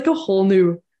a whole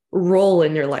new role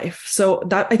in your life. So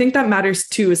that I think that matters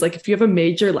too, is like if you have a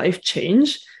major life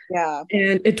change Yeah.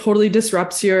 and it totally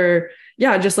disrupts your,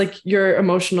 yeah, just like your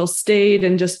emotional state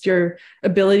and just your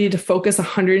ability to focus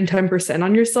 110%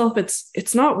 on yourself,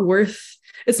 it's not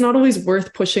always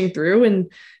worth pushing through.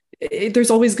 And there's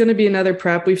always going to be another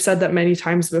prep. We've said that many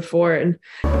times before. And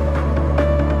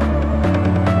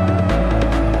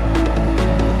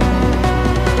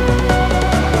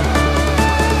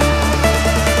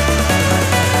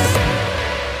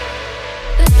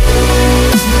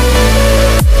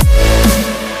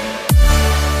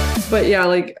but yeah,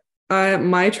 like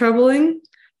my traveling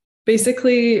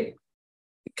basically,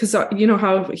 because you know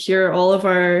how here all of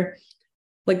our,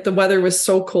 like the weather was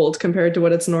so cold compared to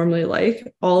what it's normally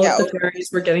like. All of Yeah. the ferries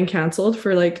were getting canceled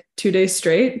for like 2 days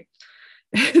straight.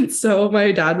 And so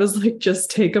my dad was like,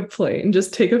 just take a plane,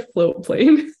 just take a float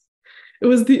plane. It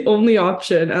was the only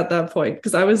option at that point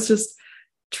because I was just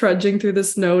trudging through the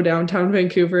snow downtown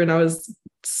Vancouver and I was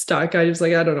stuck. I was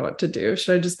like, I don't know what to do.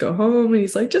 Should I just go home? And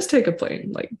he's like, just take a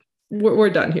plane. Like, we're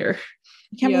done here.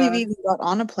 I can't believe Yeah, you even got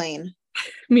on a plane.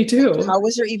 me Like, too. how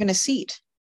was there even a seat?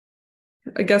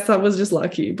 I guess that was just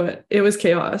lucky, but it was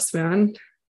chaos, man.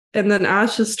 And then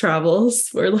Ash's travels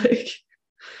were like,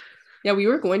 Yeah, we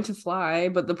were going to fly,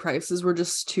 but the prices were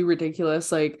just too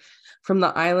ridiculous. Like from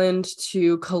the island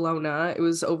to Kelowna, it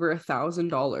was over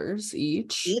 $1,000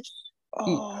 each. Each?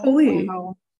 Oh, holy,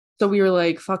 wow. So we were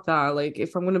like, fuck that. Like,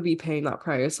 if I'm gonna be paying that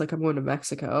price, like I'm going to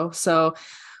Mexico. So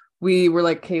we were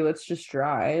like, okay, let's just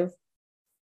drive.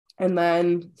 And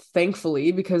then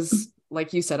thankfully, because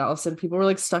like you said, Allison, people were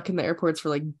like stuck in the airports for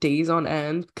like days on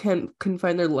end, couldn't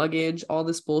find their luggage, all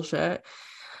this bullshit.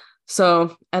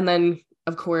 So, and then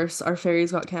of course our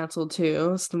ferries got canceled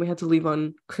too. So then we had to leave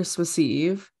on Christmas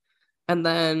Eve. And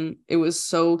then it was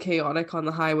so chaotic on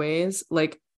the highways.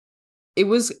 Like it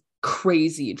was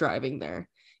crazy driving there.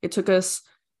 It took us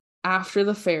after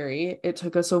the ferry, it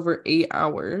took us over 8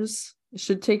 hours. It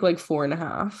should take like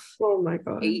 4.5. oh my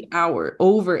God. 8 hour,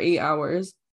 over 8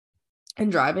 hours.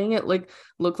 And driving it like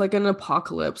looked like an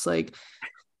apocalypse, like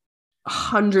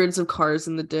hundreds of cars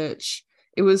in the ditch.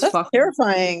 It was That's fucking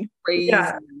terrifying. crazy.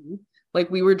 Yeah. Like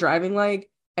we were driving like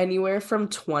anywhere from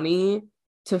 20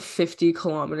 to 50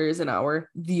 kilometers an hour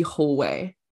the whole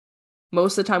way.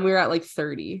 Most of the time we were at like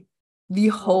 30 the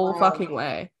whole wow. fucking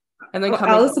way. And then Well,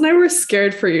 coming Alice and I were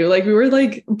scared for you. Like we were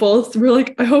like both, we are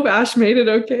like, I hope Ash made it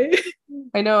okay.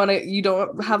 I know, and you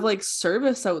don't have like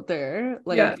service out there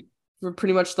like Yeah. for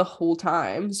pretty much the whole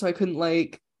time, so I couldn't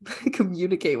like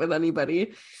communicate with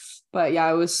anybody. But yeah,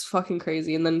 it was fucking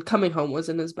crazy. And then coming home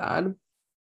wasn't as bad.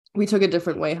 We took a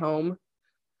different way home.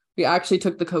 We actually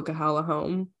took the Coquihalla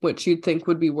home, which you'd think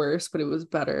would be worse, but it was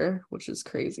better, which is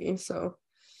crazy. So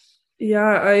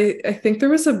Yeah, I think there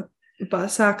was a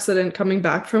bus accident coming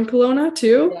back from Kelowna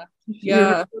too. yeah, You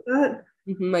heard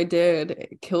yeah. about I did.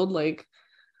 It killed like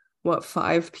what,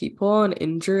 5 people and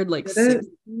injured like that? Did it?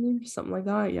 60, something like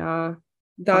that. Yeah. Fucking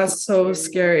That's so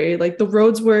scary. Like the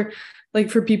roads were,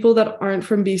 like for people that aren't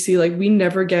from BC, like we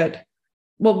never get,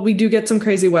 well, we do get some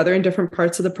crazy weather in different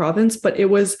parts of the province, but it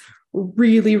was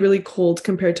really, really cold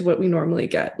compared to what we normally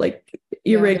get, like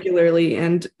Yeah. irregularly.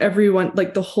 And everyone,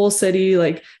 like the whole city,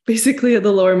 like basically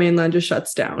the lower mainland just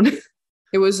shuts down.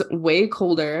 It was way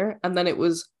colder, and then it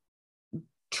was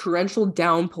torrential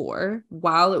downpour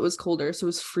while it was colder, so it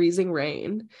was freezing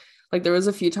rain. Like there was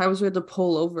a few times we had to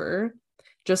pull over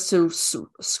just to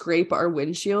scrape our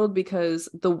windshield because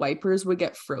the wipers would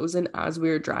get frozen as we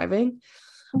were driving.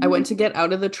 I went to get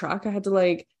out of the truck, I had to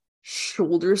like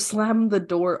shoulder slam the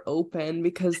door open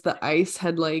because the ice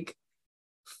had like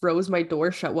froze my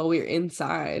door shut while we were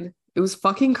inside. It was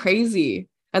fucking crazy.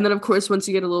 And then of course once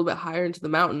you get a little bit higher into the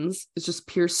mountains, it's just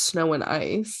pure snow and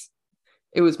ice.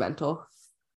 It was mental.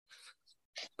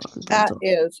 That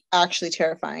is actually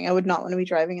terrifying. I would not want to be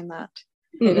driving in that.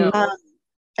 I know.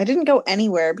 I didn't go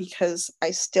anywhere because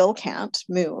I still can't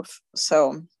move.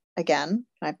 So again,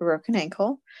 I have a broken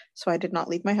ankle. So I did not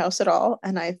leave my house at all.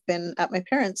 And I've been at my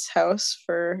parents' house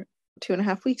for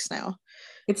 2.5 weeks now.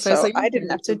 It's So nice that I didn't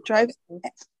have to drive.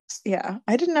 Yeah,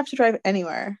 I didn't have to drive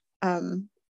anywhere.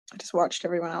 I just watched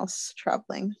everyone else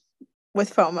traveling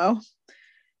with FOMO.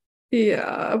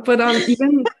 Yeah, but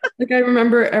even like I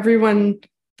remember everyone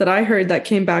that I heard that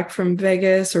came back from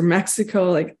Vegas or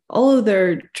Mexico, like all of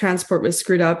their transport was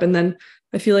screwed up. And then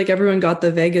I feel like everyone got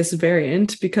the Vegas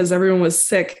variant because everyone was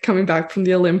sick coming back from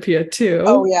the Olympia too.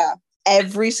 Oh yeah.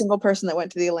 Every single person that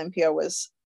went to the Olympia was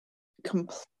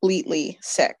completely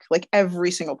sick. Like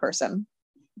every single person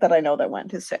that I know that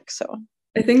went is sick. So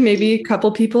I think maybe a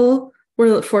couple people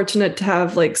were fortunate to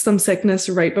have like some sickness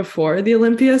right before the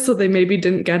Olympia, so they maybe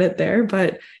didn't get it there.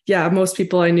 But yeah, most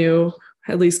people I knew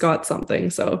at least got something.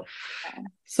 So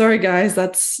sorry, guys,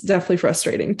 that's definitely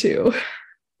frustrating too.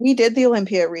 We did the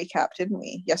Olympia recap, didn't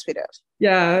we? Yes, we did.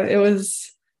 Yeah, it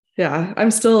was. Yeah,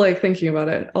 I'm still like thinking about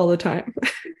it all the time.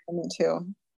 Me too.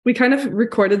 We kind of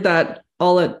recorded that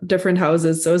all at different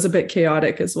houses, so it was a bit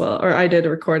chaotic as well. Or I did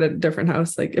record at a different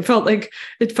house. Like it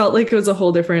was a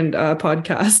whole different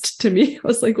podcast to me. I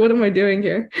was like, what am I doing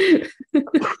here?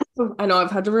 I know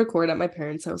I've had to record at my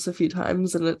parents' house a few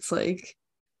times, and it's like,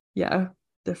 yeah,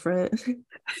 different.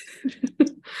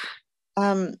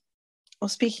 Well,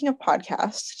 speaking of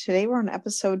podcasts, today we're on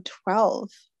episode 12.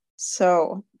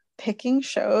 So picking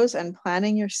shows and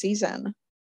planning your season,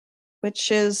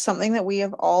 which is something that we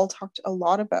have all talked a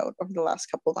lot about over the last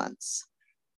couple months.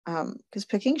 Because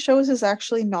picking shows is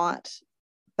actually not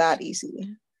that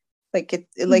easy. Like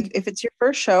if it's your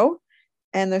first show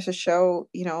and there's a show,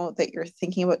 you know, that you're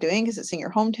thinking about doing because it's in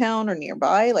your hometown or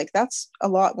nearby, like that's a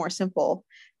lot more simple.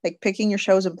 Like picking your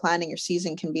shows and planning your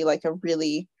season can be like a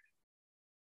really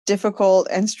difficult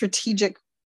and strategic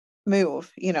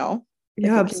move, you know.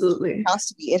 Yeah, absolutely.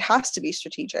 It has to be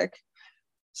strategic.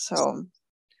 So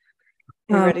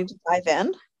are you ready to dive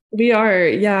in? We are.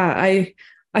 Yeah,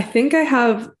 I think I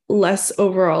have less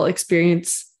overall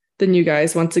experience than you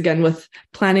guys once again with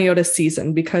planning out a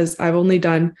season, because I've only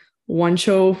done one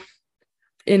show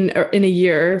in a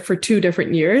year for 2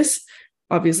 different years.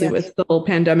 Obviously, with the whole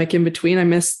pandemic in between, I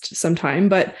missed some time,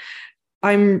 but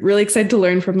I'm really excited to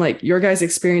learn from like your guys'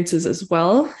 experiences as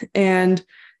well. And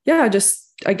yeah, just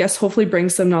I guess hopefully bring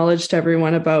some knowledge to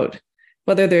everyone about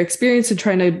whether they're experienced in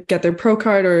trying to get their pro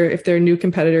card or if they're a new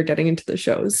competitor getting into the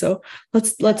shows. So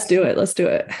let's do it. Let's do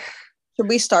it. Should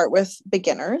we start with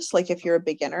beginners? Like if you're a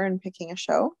beginner and picking a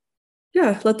show?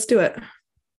 Yeah, let's do it.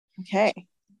 Okay.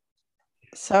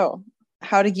 So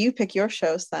how did you pick your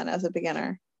shows then as a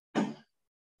beginner?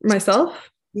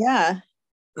 Myself? Yeah.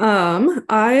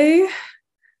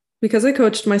 Because I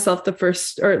coached myself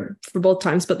for both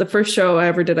times, but the first show I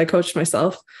ever did, I coached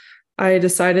myself. I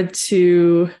decided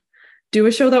to do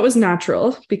a show that was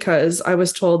natural because I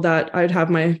was told that I'd have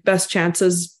my best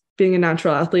chances being a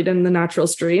natural athlete in the natural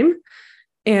stream.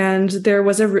 And there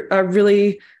was a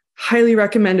really highly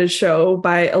recommended show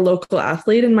by a local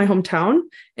athlete in my hometown.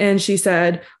 And she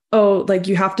said, oh, like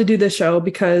you have to do this show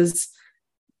because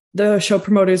the show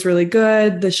promoter is really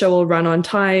good. The show will run on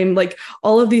time. Like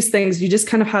all of these things, you just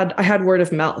kind of I had word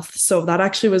of mouth. So that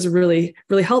actually was really,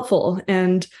 really helpful.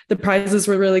 And the prizes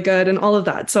were really good and all of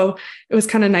that. So it was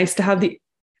kind of nice to have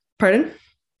pardon?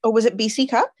 Oh, was it BC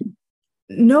Cup?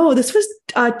 No, this was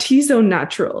T-Zone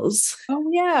Naturals. Oh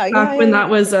yeah. Back when that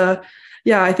was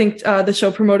I think the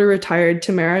show promoter retired,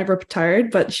 Tamara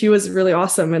retired, but she was really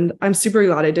awesome. And I'm super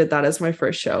glad I did that as my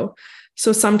first show.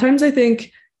 So sometimes I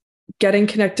think getting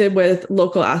connected with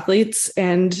local athletes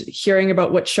and hearing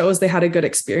about what shows they had a good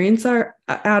experience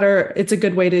it's a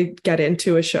good way to get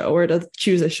into a show or to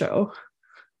choose a show.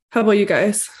 How about you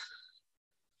guys?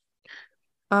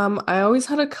 I always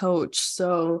had a coach,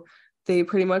 so they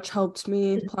pretty much helped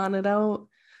me plan it out.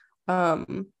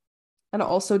 And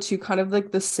also too, kind of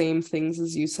like the same things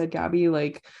as you said, Gabby,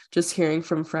 like just hearing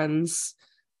from friends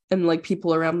and like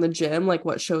people around the gym, like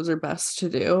what shows are best to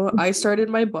do. I started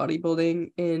my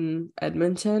bodybuilding in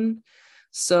Edmonton,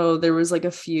 so there was like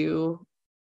a few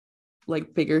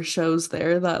like bigger shows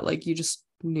there that like you just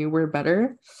knew were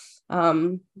better.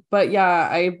 But yeah,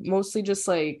 I mostly just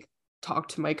like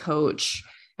talked to my coach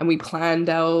and we planned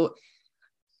out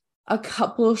a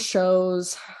couple of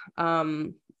shows.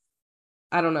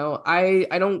 I don't know. I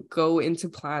don't go into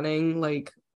planning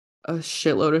like a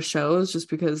shitload of shows just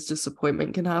because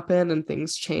disappointment can happen and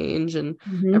things change and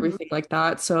everything like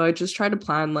that. So I just try to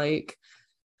plan like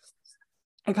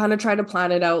I kind of try to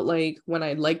plan it out like when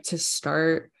I'd like to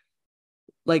start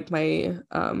like my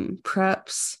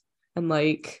preps and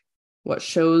like what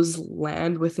shows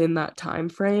land within that time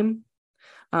frame.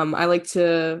 I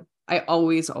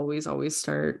always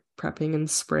start prepping in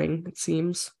spring, it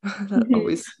seems. That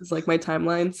always is like my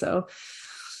timeline. So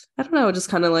I don't know, just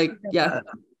kind of like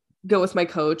go with my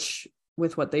coach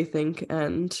with what they think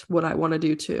and what I want to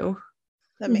do too.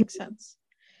 That makes sense.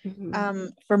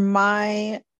 For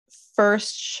my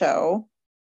first show,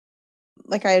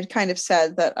 like I had kind of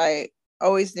said that I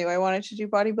always knew I wanted to do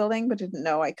bodybuilding, but didn't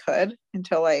know I could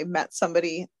until I met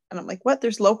somebody and I'm like, what?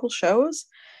 There's local shows?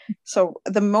 So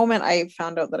the moment I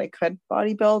found out that I could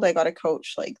bodybuild, I got a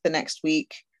coach like the next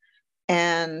week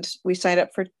and we signed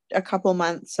up for a couple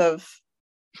months of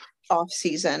off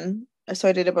season. So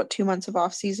I did about 2 months of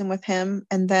off season with him.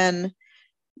 And then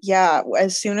yeah,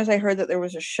 as soon as I heard that there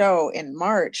was a show in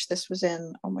March, this was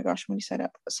in, oh my gosh, when we set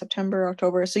up September,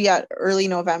 October. So yeah, early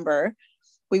November,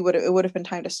 it would have been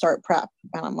time to start prep.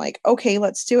 And I'm like, okay,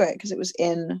 let's do it. Because it was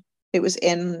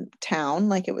in town,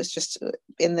 like it was just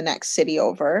in the next city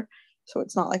over. So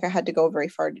it's not like I had to go very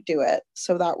far to do it.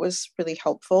 So that was really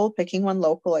helpful. Picking one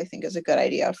local, I think, is a good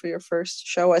idea for your first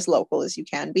show, as local as you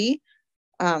can be.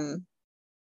 Um,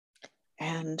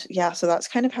 and yeah, so that's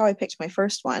kind of how I picked my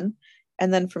first one.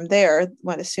 And then from there,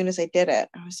 as soon as I did it,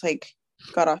 I was like,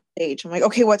 got off stage. I'm like,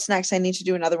 okay, what's next? I need to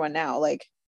do another one now. Like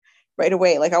right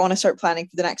away. Like I want to start planning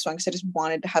for the next one because I just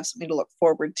wanted to have something to look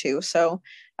forward to. So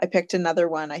I picked another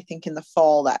one, I think in the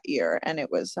fall that year. And it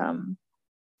was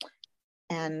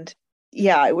and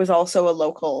yeah, it was also a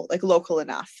local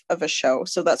enough of a show.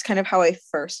 So that's kind of how I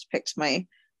first picked my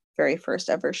very first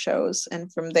ever shows.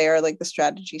 And from there, like the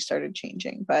strategy started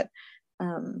changing. But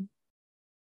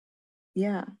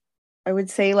yeah, I would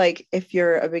say like if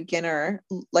you're a beginner,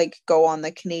 like go on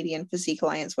the Canadian Physique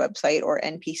Alliance website or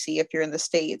NPC if you're in the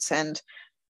States, and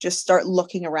just start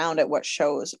looking around at what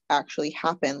shows actually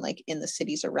happen like in the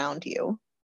cities around you.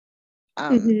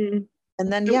 Mhm.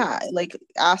 And then yeah, like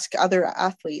ask other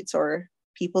athletes or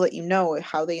people that you know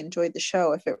how they enjoyed the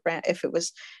show, if it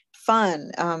was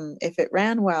fun, if it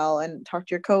ran well, and talk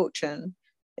to your coach, and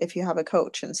if you have a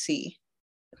coach, and see.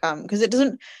 Because it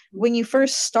doesn't, when you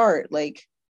first start, like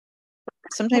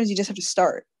sometimes you just have to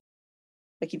start.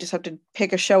 Like you just have to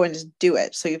pick a show and just do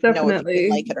it. So you know if you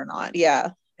like Definitely. it or not.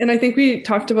 Yeah. And I think we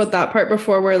talked about that part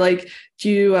before where like, do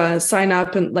you sign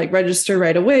up and like register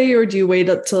right away or do you wait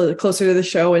up till closer to the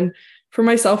show? And for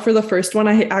myself, for the first one,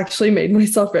 I actually made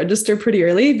myself register pretty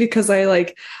early because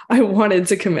I wanted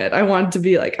to commit. I wanted to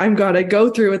be like, I'm gotta go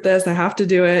through with this. I have to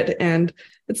do it. And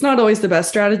it's not always the best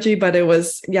strategy, but it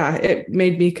was, yeah, it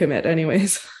made me commit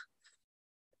anyways.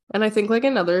 And I think like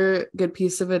another good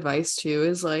piece of advice too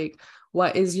is like,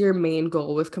 what is your main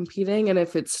goal with competing? And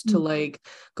if it's to like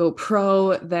go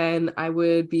pro, then I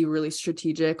would be really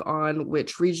strategic on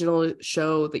which regional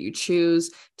show that you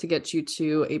choose to get you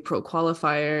to a pro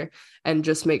qualifier, and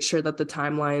just make sure that the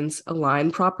timelines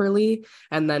align properly.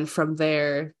 And then from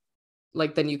there,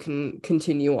 like then you can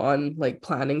continue on like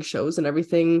planning shows and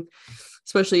everything,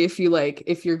 especially if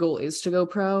your goal is to go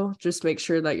pro. Just make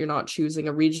sure that you're not choosing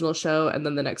a regional show and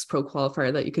then the next pro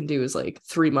qualifier that you can do is like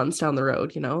 3 months down the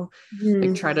road,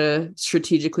 like try to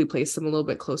strategically place them a little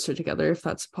bit closer together if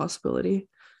that's a possibility.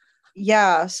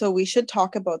 Yeah. So we should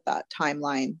talk about that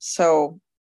timeline. So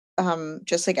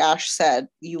just like Ash said,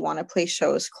 you want to place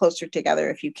shows closer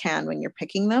together if you can when you're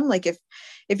picking them. Like if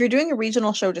you're doing a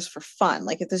regional show just for fun,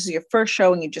 like if this is your first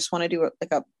show and you just want to do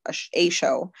a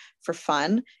show for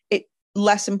fun, it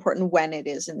less important when it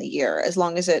is in the year, as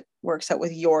long as it works out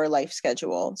with your life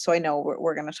schedule. So I know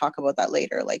we're going to talk about that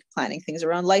later, like planning things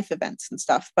around life events and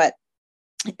stuff. But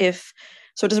if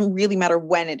so, it doesn't really matter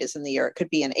when it is in the year. It could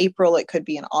be in April, it could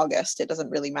be in August, it doesn't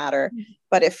really matter.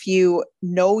 But if you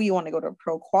know you want to go to a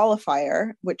pro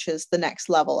qualifier, which is the next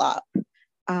level up,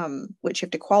 which you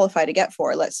have to qualify to get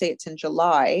for, let's say it's in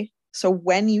July, so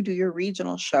when you do your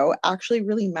regional show actually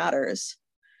really matters,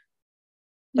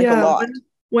 like a Yeah. lot.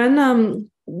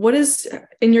 What is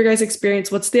in your guys'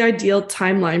 experience, what's the ideal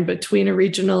timeline between a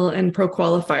regional and pro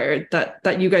qualifier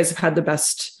that you guys have had the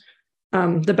best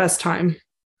time?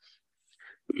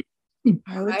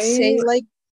 I would say like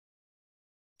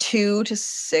 2 to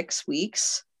 6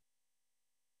 weeks.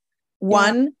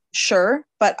 One, sure,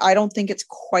 but I don't think it's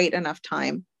quite enough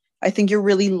time. I think you're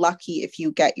really lucky if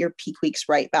you get your peak weeks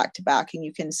right back to back and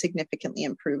you can significantly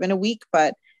improve in a week,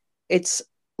 but it's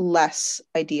less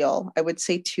ideal. I would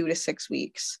say 2 to 6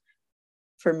 weeks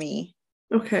for me.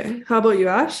 Okay. How about you,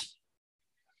 Ash?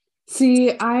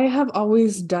 See, I have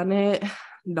always done it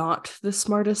not the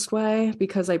smartest way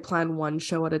because I plan one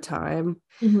show at a time.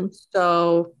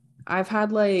 So I've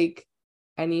had like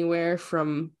anywhere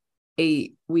from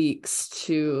 8 weeks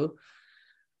to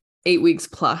 8 weeks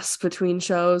plus between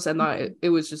shows, and that it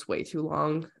was just way too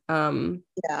long.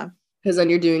 Yeah. Because then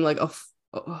you're doing like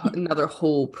another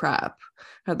whole prep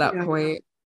at that point.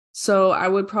 So I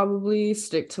would probably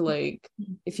stick to like,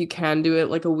 if you can do it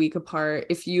like a week apart.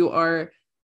 If you are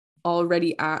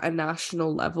already at a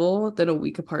national level, then a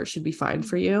week apart should be fine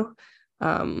for you.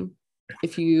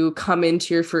 If you come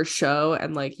into your first show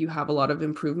and like you have a lot of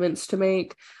improvements to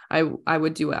make, I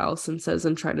would do what Allison says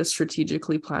and try to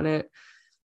strategically plan it a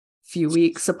few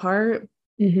weeks apart.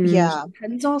 Yeah.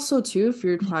 Depends also too if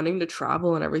you're planning to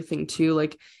travel and everything too.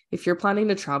 Like if you're planning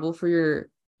to travel for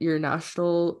your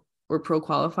national or pro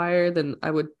qualifier, then I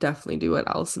would definitely do what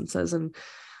Allison says and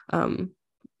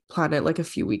plan it like a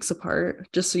few weeks apart,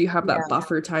 just so you have that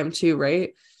buffer time too,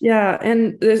 right? Yeah,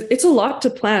 and it's a lot to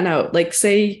plan out. Like,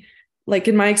 say, like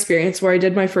in my experience where I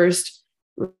did my first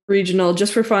regional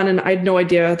just for fun, and I had no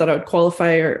idea that I would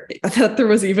qualify or that there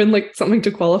was even like something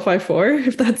to qualify for.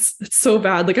 If it's so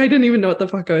bad, like I didn't even know what the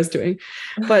fuck I was doing.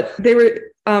 But they were.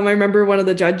 I remember one of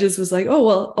the judges was like, "Oh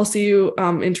well, I'll see you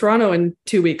in Toronto in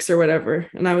 2 weeks or whatever,"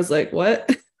 and I was like,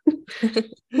 "What?"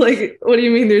 Like, what do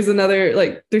you mean? There's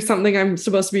something I'm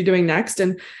supposed to be doing next,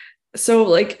 and so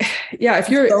like, yeah, if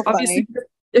you're so obviously,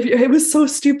 if you, it was so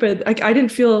stupid. Like I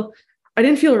didn't feel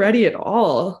ready at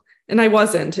all. And I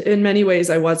wasn't. In many ways,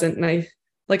 I wasn't. And I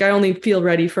only feel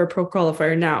ready for a pro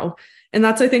qualifier now. And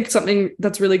that's, I think, something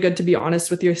that's really good to be honest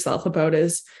with yourself about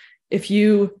is if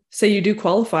you say you do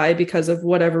qualify because of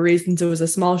whatever reasons, it was a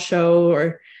small show,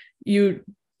 or you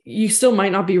still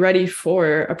might not be ready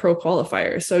for a pro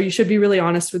qualifier. So you should be really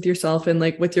honest with yourself and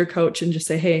like with your coach and just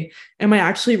say, hey, am I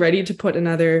actually ready to put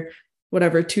another,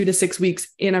 whatever, 2 to 6 weeks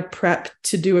in a prep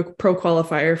to do a pro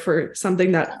qualifier for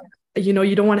something that you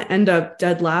don't want to end up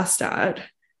dead last at,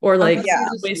 or like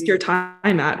waste your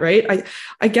time at, right?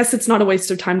 I guess it's not a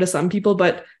waste of time to some people,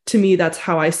 but to me, that's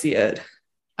how I see it.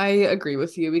 I agree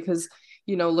with you because,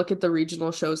 look at the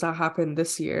regional shows that happened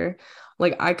this year.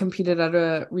 Like I competed at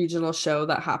a regional show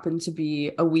that happened to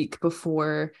be a week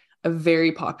before a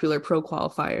very popular pro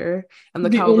qualifier, and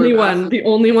the only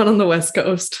one on the West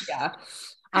Coast. Yeah.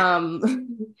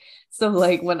 So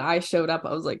like when I showed up,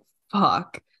 I was like,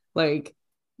 fuck, like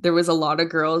there was a lot of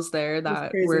girls there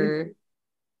that were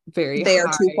very high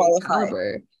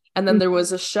caliber. And then there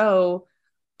was a show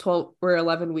 12 or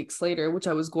 11 weeks later, which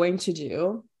I was going to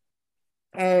do.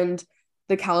 And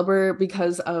the caliber,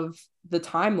 because of the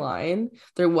timeline,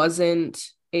 there wasn't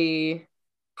a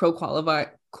pro qualifier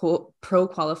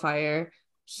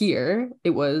here.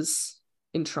 It was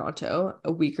in Toronto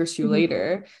a week or two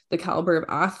later. The caliber of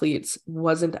athletes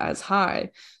wasn't as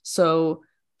high. So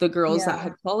the girls that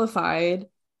had qualified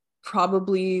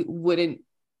probably wouldn't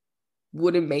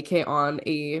make it on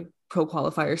a pro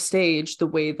qualifier stage the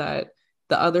way that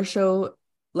the other show,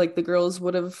 like the girls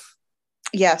would have.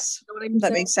 Yes,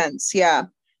 that makes sense. Yeah.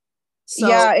 So,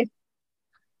 yeah,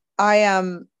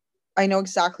 I know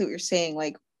exactly what you're saying.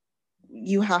 Like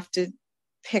you have to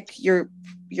pick your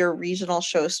regional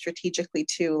show strategically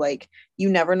too. Like you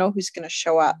never know who's going to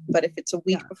show up, but if it's a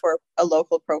week before a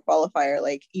local pro qualifier,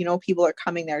 like people are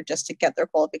coming there just to get their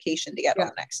qualification to get on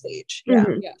the next stage. Yeah.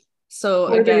 So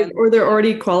or they're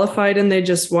already qualified and they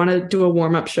just want to do a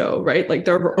warm-up show, right? Like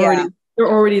they're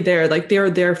already there, like they're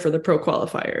there for the pro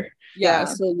qualifier.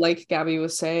 So like Gabby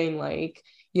was saying, like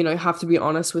you have to be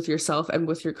honest with yourself and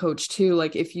with your coach too.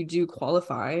 Like if you do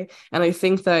qualify, and I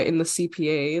think that in the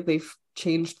CPA they've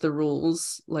changed the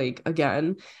rules like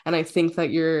again, and I think that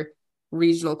your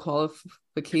regional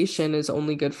qualification is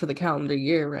only good for the calendar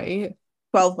year, right?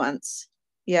 12 months.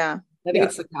 I think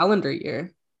it's the calendar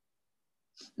year.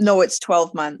 No, it's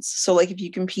 12 months. So like if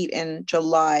you compete in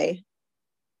July,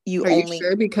 you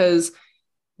sure? Because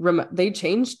they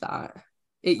changed that.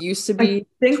 It used to be, I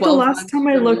think the last time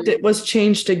I looked, it was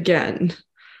changed again.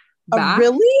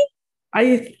 Really?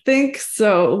 I think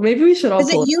so. Maybe we should all.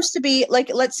 Because it used to be like,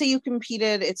 let's say you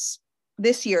competed, it's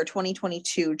this year,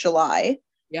 2022, July.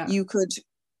 Yeah. You could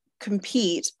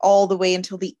compete all the way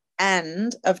until the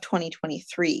end of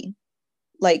 2023.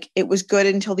 Like it was good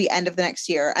until the end of the next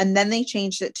year. And then they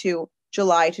changed it to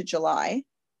July to July.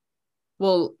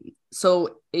 Well,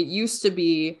 so it used to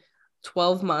be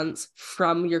 12 months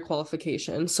from your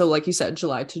qualification. So like you said,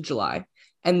 July to July.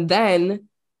 And then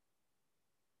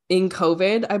in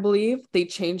COVID, I believe, they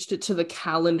changed it to the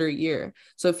calendar year.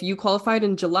 So if you qualified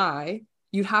in July,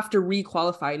 you'd have to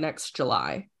re-qualify next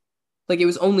July. Like it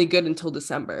was only good until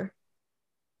December.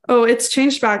 Oh, it's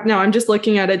changed back now. I'm just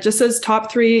looking at it. It just says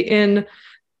top 3 in,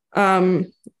 are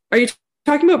you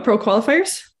talking about pro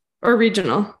qualifiers or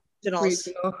regional?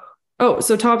 Regional. Oh,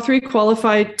 so top 3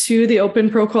 qualified to the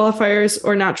open pro qualifiers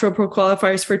or natural pro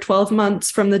qualifiers for 12 months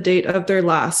from the date of their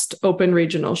last open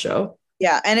regional show.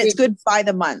 Yeah, and it's good by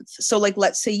the month. So like,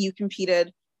 let's say you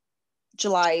competed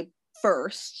July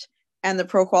 1st and the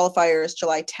pro qualifier is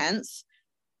July 10th.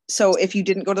 So if you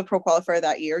didn't go to the pro qualifier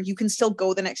that year, you can still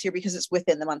go the next year because it's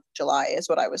within the month of July is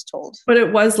what I was told. But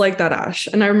it was like that, Ash.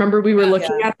 And I remember we were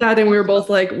looking at that and we were both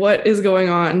like, what is going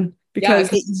on?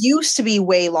 Because it used to be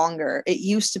way longer. It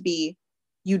used to be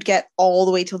you'd get all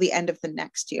the way till the end of the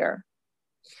next year.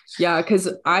 Yeah, because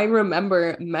I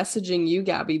remember messaging you,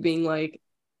 Gabby, being like,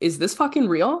 is this fucking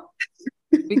real?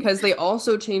 Because they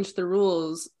also changed the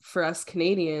rules for us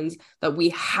Canadians that we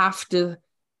have to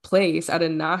place at a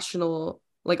national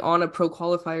like on a pro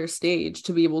qualifier stage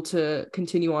to be able to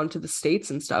continue on to the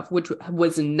States and stuff, which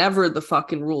was never the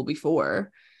fucking rule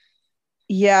before.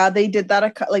 Yeah, they did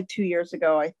that like 2 years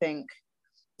ago, I think.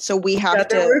 So we have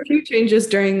there were a few changes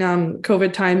during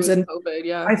COVID times, and COVID,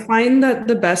 yeah. I find that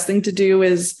the best thing to do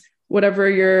is whatever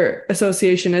your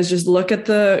association is, just look at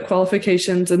the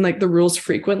qualifications and like the rules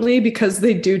frequently, because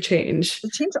they do change. They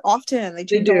change often. They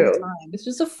change all the time. It's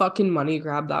just a fucking money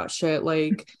grab, that shit.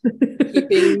 Like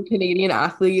keeping Canadian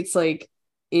athletes like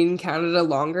in Canada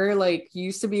longer. Like you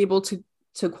used to be able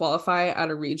to qualify at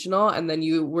a regional, and then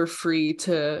you were free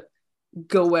to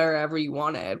go wherever you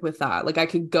wanted with that. Like I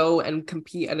could go and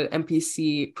compete at an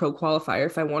NPC pro qualifier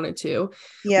if I wanted to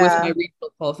with my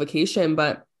regional qualification,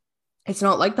 but it's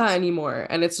not like that anymore.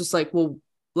 And it's just like, well,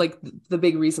 like the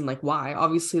big reason, like why?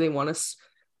 Obviously they want us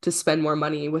to spend more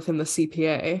money within the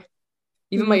CPA.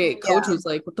 Even my coach was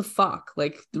like, what the fuck?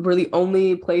 Like we're the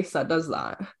only place that does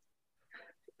that.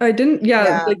 I didn't,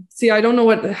 like, see, I don't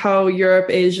know how Europe,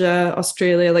 Asia,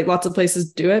 Australia, like lots of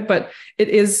places do it, but it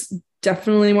is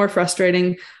definitely more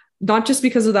frustrating, not just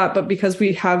because of that, but because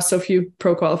we have so few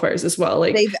pro qualifiers as well.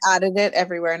 Like they've added it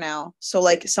everywhere now. So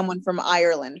like someone from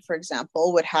Ireland, for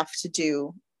example, would have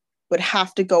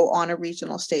to go on a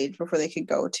regional stage before they could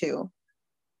go to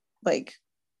like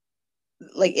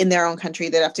in their own country.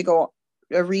 They'd have to go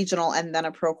a regional and then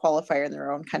a pro qualifier in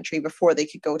their own country before they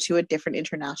could go to a different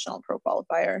international pro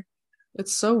qualifier.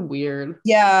 It's so weird.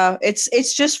 Yeah,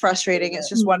 it's just frustrating. It's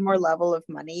just one more level of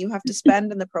money you have to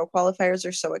spend, and the pro qualifiers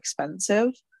are so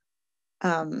expensive.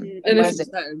 And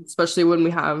especially when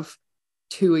we have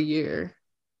 2 a year,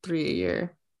 3 a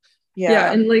year.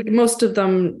 Yeah, and like most of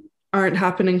them aren't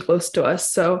happening close to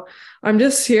us. So I'm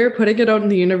just here putting it out in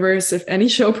the universe. If any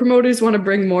show promoters want to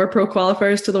bring more pro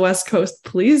qualifiers to the West Coast,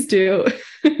 please do.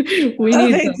 We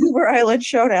need Vancouver Island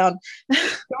Showdown.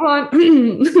 Come on.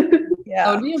 Yeah,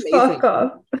 that would be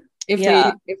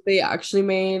amazing. If they actually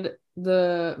made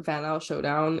the Van Al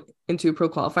Showdown into a pro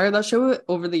qualifier. That show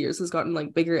over the years has gotten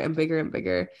like bigger and bigger and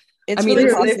bigger. It's really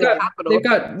they've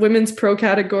got women's pro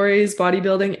categories,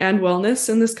 bodybuilding and wellness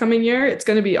in this coming year. It's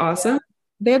going to be awesome.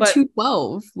 They had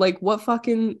 212. Like what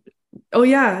fucking? Oh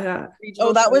yeah.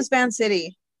 Oh, that was Van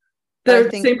City. They're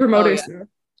the same promoters. Oh,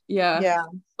 yeah.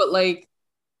 But like,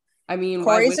 I mean,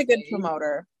 Corey's a good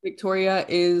promoter. Victoria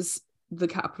is the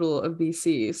capital of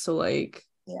BC, so like,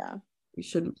 we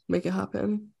should make it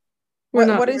happen.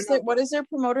 What is their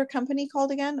promoter company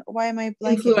called again? Why am I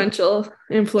blanking?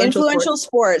 Influential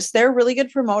Sports. They're really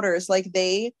good promoters. Like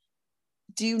they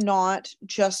do not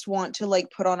just want to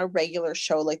like put on a regular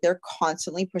show. Like they're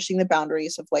constantly pushing the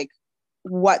boundaries of like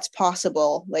what's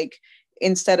possible. Like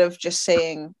instead of just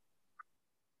saying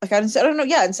like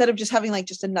instead of just having like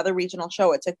just another regional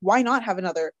show, it's like why not have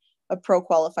a pro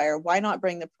qualifier? Why not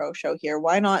bring the pro show here?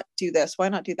 Why not do this? Why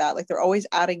not do that? Like they're always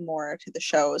adding more to the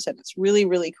shows, and it's really,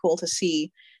 really cool to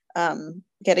see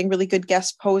getting really good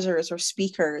guest posers or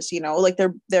speakers, like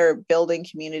they're building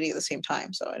community at the same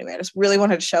time. So anyway, I just really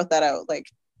wanted to shout that out. Like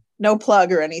no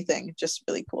plug or anything, just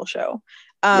really cool show.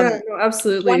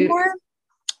 Absolutely. One more,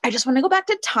 I just want to go back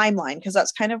to timeline because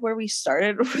that's kind of where we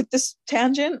started with this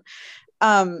tangent.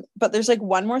 But there's like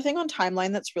one more thing on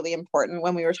timeline that's really important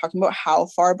when we were talking about how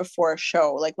far before a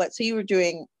show, like let's say you're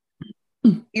doing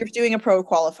a pro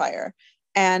qualifier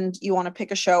and you want to pick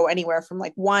a show anywhere from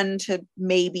like 1 to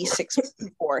maybe 6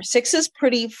 before. 6 is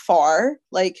pretty far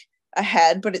like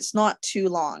ahead, but it's not too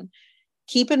long.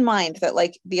 Keep in mind that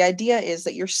like the idea is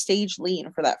that you're stage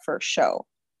lean for that first show.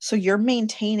 So you're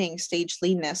maintaining stage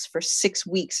leanness for 6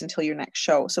 weeks until your next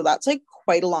show. So that's like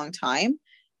quite a long time.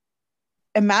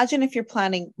 Imagine if you're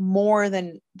planning more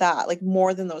than that, like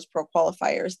more than those pro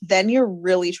qualifiers, then you're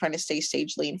really trying to stay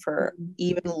stage lean for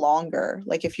even longer.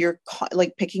 Like if you're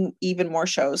like picking even more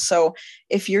shows. So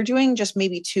if you're doing just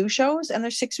maybe 2 shows and they're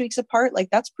 6 weeks apart, like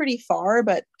that's pretty far,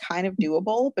 but kind of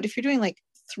doable. But if you're doing like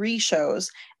 3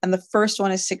 shows and the first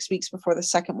one is 6 weeks before the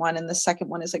second one, and the second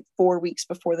one is like 4 weeks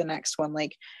before the next one,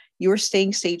 like you are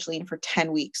staying stage lean for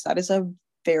 10 weeks. That is a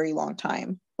very long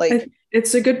time. Like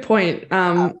it's a good point.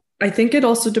 I think it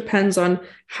also depends on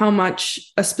how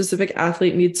much a specific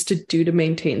athlete needs to do to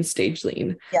maintain stage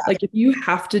lean. Yeah. Like if you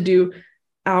have to do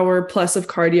hour plus of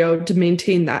cardio to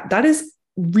maintain that is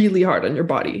really hard on your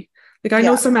body. Like I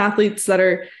know some athletes that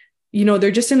are, they're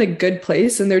just in a good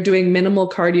place and they're doing minimal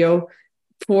cardio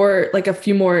for like a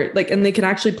few more, like, and they can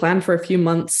actually plan for a few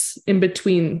months in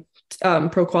between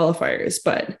pro qualifiers.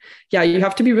 But yeah, you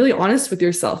have to be really honest with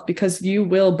yourself because you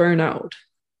will burn out.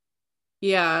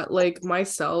 Yeah, like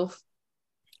myself,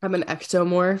 I'm an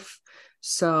ectomorph,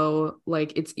 so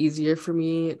like it's easier for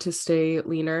me to stay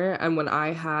leaner. And when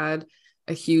I had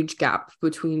a huge gap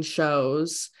between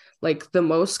shows. Like the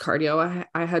most cardio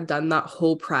I had done that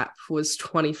whole prep was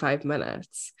 25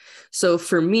 minutes. So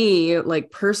for me, like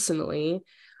personally,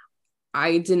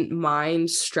 I didn't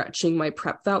mind stretching my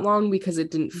prep that long because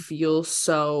it didn't feel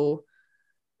so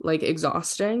like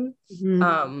exhausting.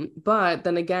 But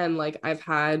then again, like I've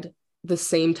had the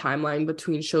same timeline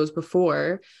between shows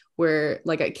before where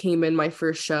like I came in my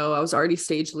first show, I was already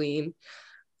stage lean.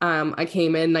 I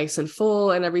came in nice and full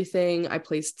and everything. I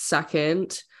placed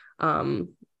second,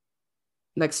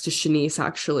 next to Shanice,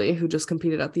 actually, who just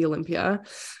competed at the Olympia.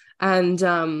 And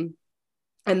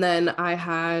then I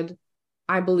had,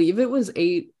 I believe it was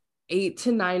eight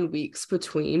to 9 weeks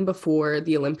before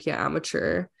the Olympia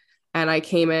Amateur. And I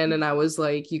came in and I was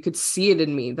like, you could see it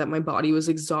in me that my body was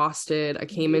exhausted. I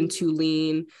came in too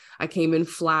lean. I came in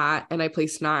flat and I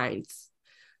placed 9th.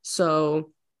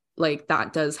 So like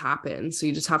that does happen. So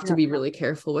you just have to be really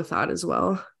careful with that as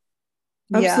well.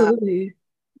 Absolutely.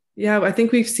 Yeah, I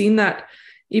think we've seen that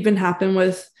even happen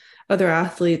with other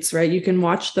athletes, right? You can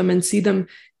watch them and see them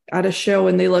at a show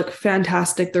and they look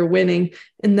fantastic, they're winning,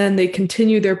 and then they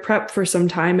continue their prep for some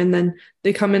time and then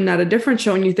they come in at a different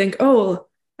show and you think, oh,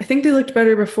 I think they looked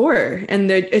better before. And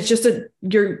it's just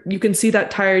you can see that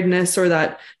tiredness or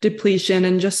that depletion,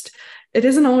 and just it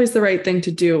isn't always the right thing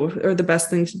to do or the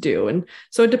best thing to do. And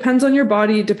so it depends on your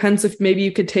body. It depends if maybe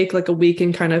you could take like a week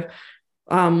and kind of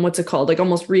what's it called? Like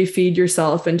almost refeed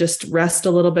yourself and just rest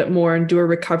a little bit more and do a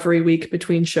recovery week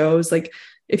between shows. Like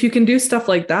if you can do stuff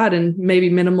like that and maybe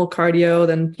minimal cardio,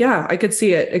 then yeah, I could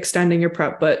see it extending your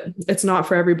prep, but it's not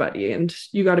for everybody. And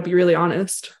you got to be really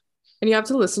honest. And you have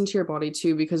to listen to your body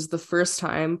too, because the first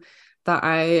time that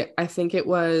I think it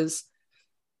was,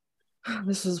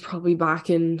 this was probably back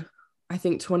in, I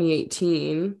think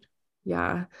 2018.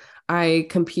 Yeah. I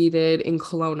competed in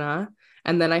Kelowna.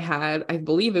 And then I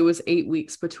believe it was 8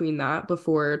 weeks between that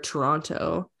before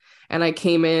Toronto. And I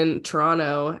came in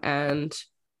Toronto and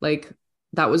like,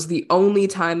 that was the only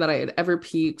time that I had ever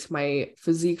peaked. My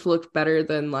physique looked better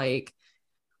than like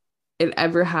it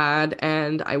ever had.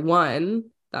 And I won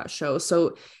that show.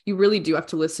 So you really do have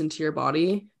to listen to your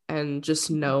body and just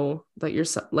know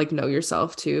that know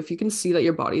yourself too. If you can see that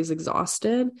your body is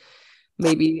exhausted,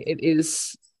 maybe it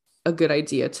is a good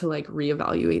idea to like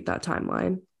reevaluate that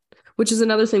timeline. Which is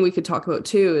another thing we could talk about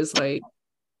too, is like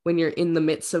when you're in the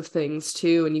midst of things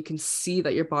too, and you can see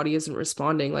that your body isn't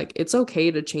responding, like it's okay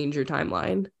to change your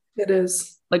timeline. It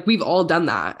is. Like we've all done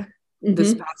that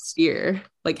this past year,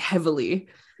 like heavily.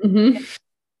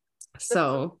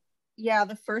 So yeah,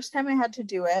 the first time I had to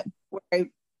do it, where I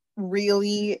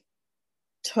really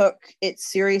took it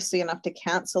seriously enough to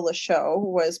cancel a show,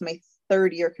 was my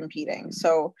 3rd year competing.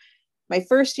 So my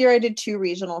first year I did 2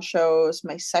 regional shows.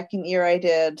 My second year I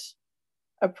did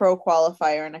a pro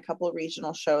qualifier and a couple of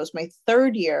regional shows. My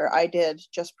 3rd year I did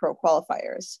just pro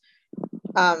qualifiers.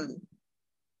 And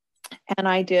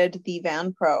I did the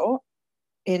Van Pro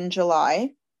in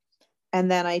July.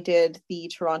 And then I did the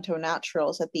Toronto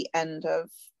Naturals at the end of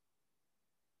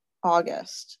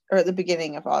August, or at the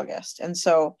beginning of August. And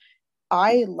so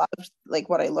I loved like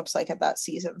what I looked like at that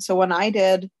season. So when I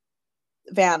did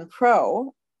Van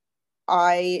Pro,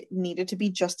 I needed to be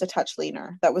just a touch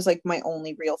leaner. That was like my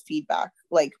only real feedback,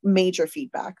 like major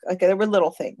feedback. Like there were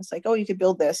little things like, oh, you could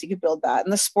build this, you could build that.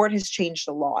 And the sport has changed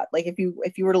a lot. Like if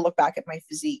you were to look back at my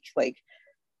physique, like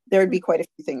there would be quite a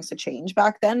few things to change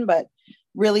back then. But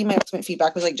really my ultimate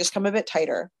feedback was like, just come a bit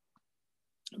tighter.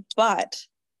 But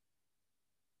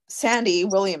Sandy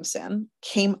Williamson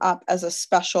came up as a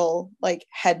special like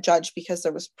head judge because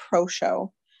there was pro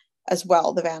show as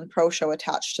well, the Van Pro show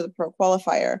attached to the pro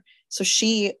qualifier. So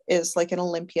she is like an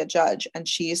Olympia judge and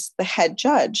she's the head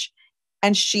judge.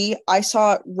 And I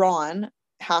saw Ron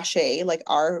Hache, like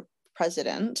our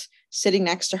president, sitting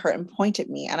next to her and point at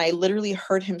me. And I literally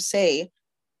heard him say,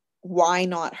 why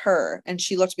not her? And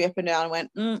she looked me up and down and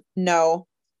went, no.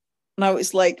 And I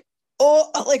was like,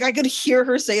 oh, like I could hear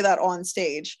her say that on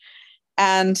stage.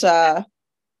 And so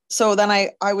then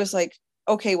I was like,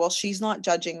 okay, well, she's not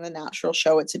judging the natural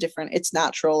show. It's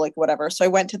natural, like whatever. So I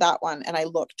went to that one and I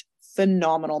looked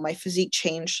phenomenal. My physique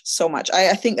changed so much.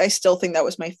 I still think that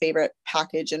was my favorite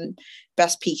package and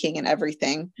best peaking and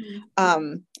everything.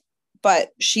 But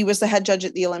she was the head judge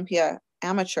at the Olympia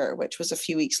Amateur, which was a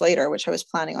few weeks later, which I was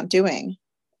planning on doing.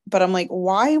 But I'm like,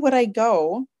 why would I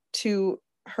go to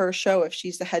her show if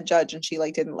she's the head judge and she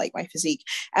like didn't like my physique?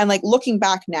 And like looking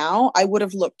back now, I would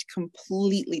have looked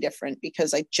completely different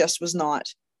because I just was not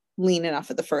lean enough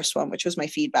at the first one, which was my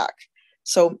feedback.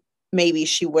 So maybe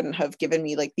she wouldn't have given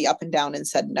me like the up and down and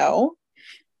said no,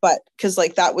 but because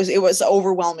like it was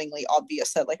overwhelmingly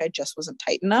obvious that like I just wasn't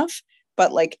tight enough.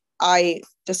 But like I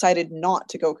decided not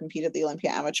to go compete at the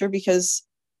Olympia Amateur because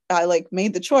I like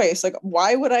made the choice. Like,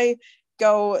 why would I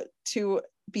go to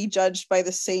be judged by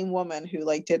the same woman who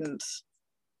like didn't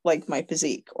like my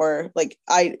physique, or like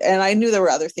I knew there were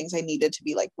other things I needed to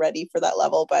be like ready for that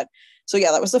level. But so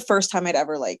yeah, that was the first time I'd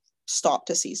ever like stopped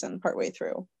a season partway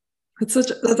through. That's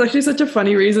actually such a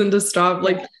funny reason to stop.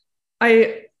 Like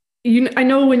I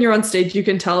know when you're on stage, you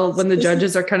can tell when the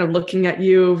judges are kind of looking at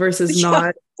you versus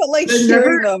not. But like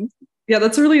hearing them. Yeah,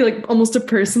 that's really like almost a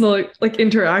personal like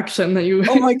interaction that you.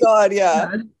 Oh my God, yeah.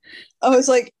 Had. I was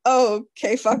like, oh,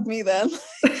 okay, fuck me then.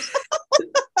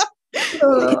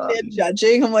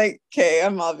 Judging, I'm like, okay,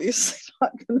 I'm obviously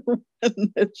not gonna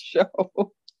win this show.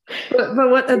 But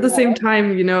what at the same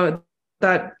time, you know,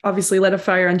 that obviously lit a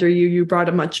fire under you. You brought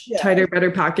a much tighter,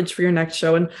 better package for your next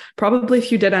show. And probably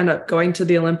if you did end up going to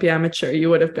the Olympia Amateur, you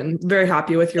would have been very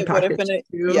happy with your package. It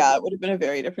would have been a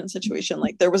very different situation.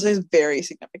 Like there was a very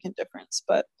significant difference,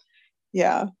 but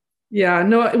yeah. Yeah,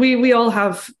 no, we all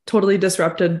have totally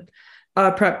disrupted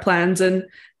prep plans. And,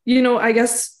 you know, I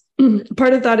guess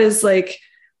part of that is like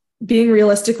being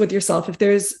realistic with yourself. If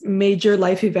there's major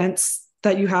life events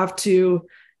that you have to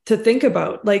think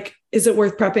about, like, is it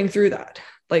worth prepping through that?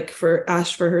 Like for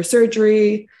Ash for her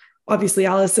surgery, obviously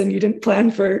Allison, you didn't plan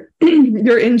for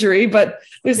your injury, but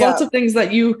there's lots of things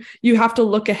that you have to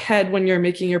look ahead when you're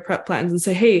making your prep plans and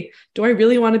say, hey, do I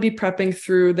really want to be prepping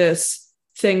through this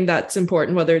thing that's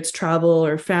important, whether it's travel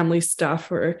or family stuff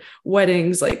or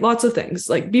weddings, like lots of things.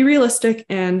 Like be realistic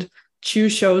and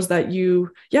choose shows that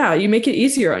you make it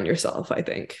easier on yourself, I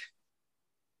think.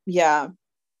 Yeah,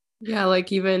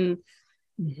 like even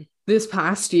this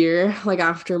past year, like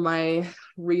after my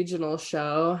regional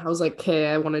show, I was like, okay,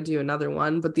 I want to do another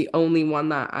one, but the only one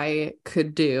that I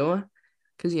could do,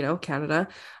 because you know Canada,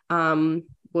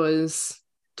 was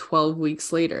 12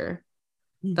 weeks later.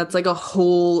 That's like a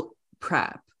whole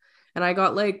prep. And I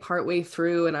got like partway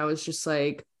through and I was just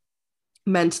like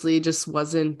mentally just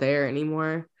wasn't there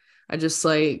anymore. I just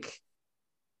like,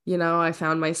 you know, I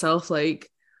found myself like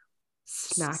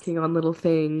snacking on little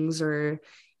things or,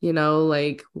 you know,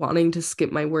 like wanting to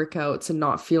skip my workouts and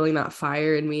not feeling that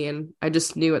fire in me. And I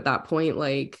just knew at that point,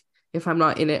 like, if I'm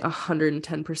not in it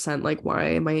 110%, like, why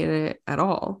am I in it at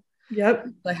all? Yep.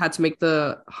 I had to make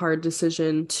the hard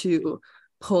decision to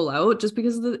pull out just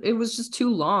because it was just too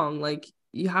long. Like,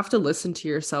 you have to listen to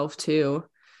yourself too.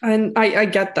 And I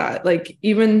get that. Like,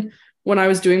 even when I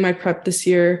was doing my prep this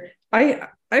year, I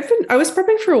was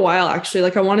prepping for a while, actually.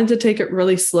 Like, I wanted to take it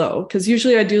really slow because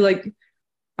usually I do like,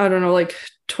 I don't know, like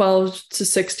 12 to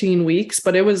 16 weeks,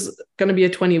 but it was going to be a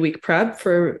 20-week prep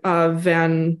for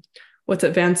Van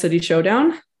City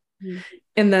Showdown. Mm-hmm.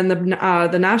 And then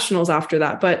the nationals after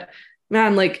that. But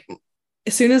man, like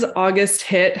as soon as August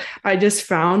hit, I just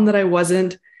found that I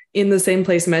wasn't in the same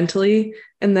place mentally.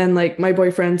 And then like my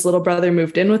boyfriend's little brother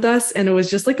moved in with us and it was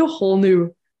just like a whole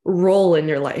new role in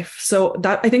your life. So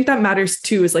that I think that matters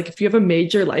too, is like if you have a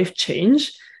major life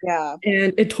change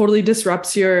and it totally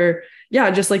disrupts your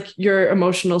just like your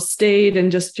emotional state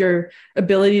and just your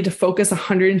ability to focus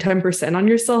 110% on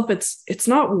yourself, it's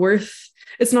not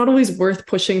always worth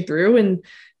pushing through. And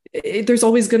there's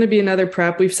always going to be another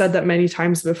prep. We've said that many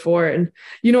times before. And,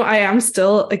 you know, I am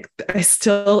still like,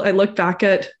 I look back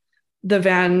at the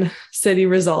Van City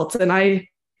results and I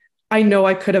know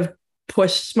I could have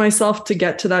pushed myself to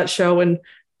get to that show and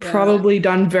probably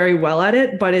done very well at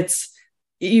it, but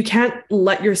you can't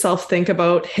let yourself think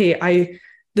about, hey,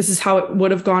 this is how it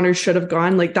would have gone or should have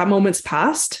gone. Like that moment's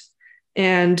passed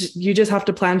and you just have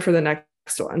to plan for the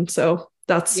next one. So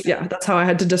that's how I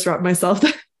had to disrupt myself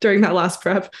during that last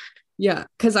prep. Yeah.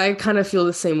 Cause I kind of feel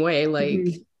the same way. Like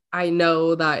I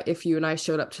know that if you and I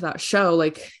showed up to that show,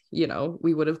 like, you know,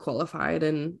 we would have qualified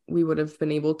and we would have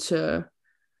been able to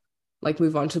like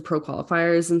move on to pro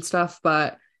qualifiers and stuff.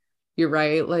 But you're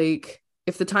right. Like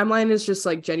if the timeline is just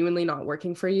like genuinely not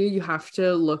working for you, you have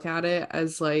to look at it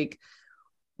as like,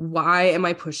 why am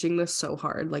I pushing this so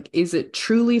hard? Like, is it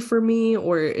truly for me,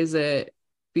 or is it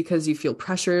because you feel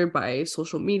pressured by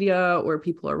social media or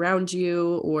people around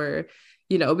you, or,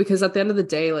 you know, because at the end of the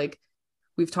day, like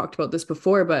we've talked about this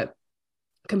before, but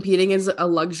competing is a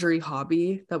luxury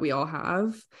hobby that we all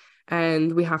have.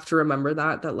 And we have to remember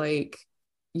that like,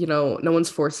 you know, no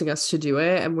one's forcing us to do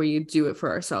it and we do it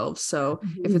for ourselves. So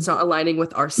if it's not aligning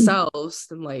with ourselves,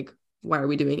 then like, why are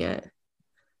we doing it?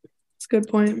 That's a good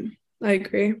point. I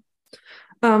agree.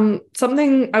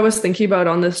 Something I was thinking about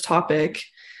on this topic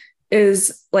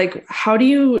is like, how do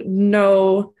you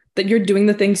know that you're doing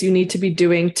the things you need to be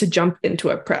doing to jump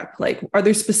into a prep? Like, are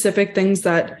there specific things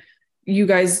that you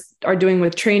guys are doing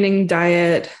with training,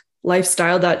 diet,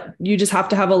 lifestyle that you just have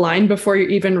to have aligned before you're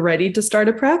even ready to start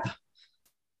a prep?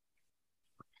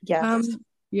 Yes.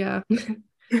 Yeah.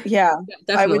 Yeah.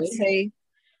 Definitely. I would say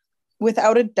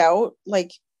without a doubt,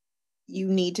 like you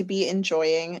need to be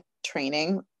enjoying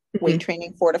training, weight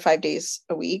training 4 to 5 days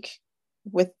a week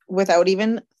without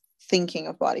even thinking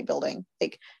of bodybuilding,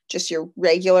 like just your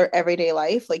regular everyday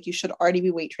life. Like you should already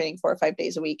be weight training 4 or 5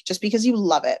 days a week just because you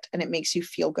love it and it makes you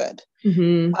feel good.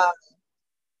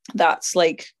 That's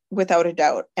like without a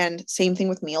doubt. And same thing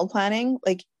with meal planning.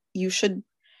 Like you should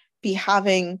be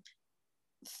having,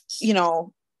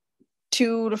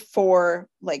 2 to 4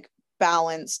 like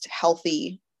balanced,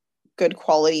 healthy, good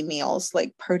quality meals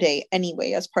like per day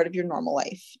anyway as part of your normal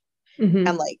life.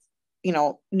 And like,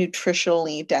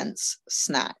 nutritionally dense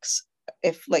snacks.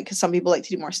 If like, cause some people like to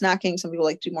do more snacking, some people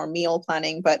like to do more meal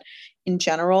planning, but in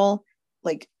general,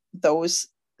 like those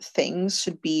things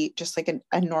should be just like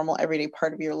a normal everyday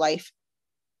part of your life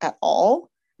at all.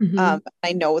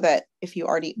 I know that if you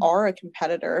already are a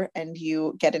competitor and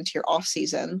you get into your off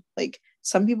season, like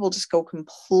some people just go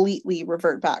completely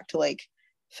revert back to like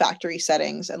factory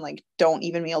settings and like don't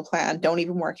even meal plan, don't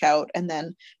even work out, and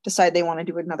then decide they want to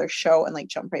do another show and like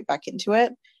jump right back into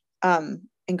it, and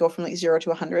go from like 0 to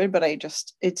 100. But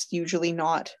it's usually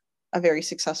not a very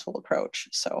successful approach.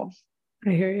 So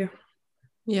I hear you.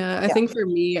 Yeah, I think for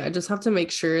me, I just have to make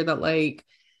sure that like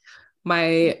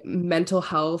my mental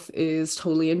health is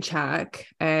totally in check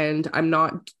and I'm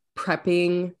not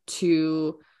prepping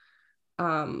to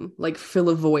like fill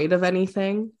a void of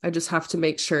anything. I just have to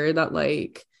make sure that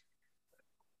like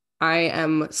I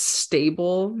am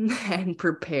stable and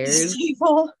prepared.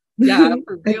 Stable. Yeah,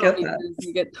 for I real, get because that.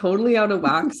 you get totally out of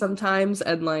whack sometimes.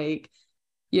 And like,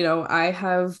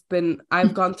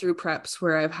 I've gone through preps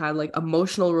where I've had like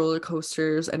emotional roller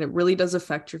coasters, and it really does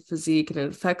affect your physique and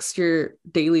it affects your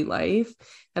daily life.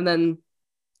 And then,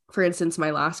 for instance,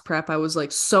 my last prep, I was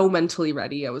like so mentally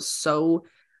ready. I was so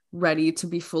ready to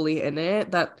be fully in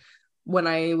it that when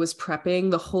I was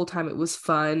prepping, the whole time it was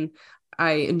fun.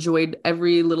 I enjoyed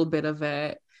every little bit of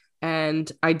it, and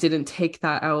I didn't take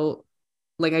that out.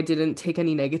 Like I didn't take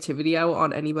any negativity out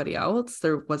on anybody else.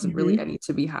 There wasn't really any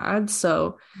to be had.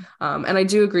 So, and I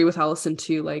do agree with Allison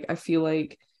too. Like, I feel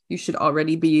like you should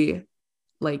already be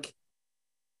like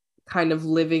kind of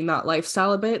living that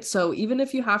lifestyle a bit. So even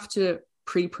if you have to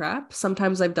pre-prep,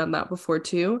 sometimes I've done that before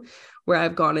too, where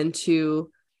I've gone into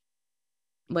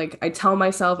like, I tell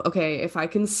myself, okay, if I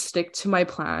can stick to my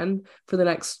plan for the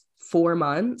next 4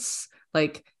 months,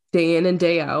 like day in and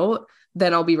day out,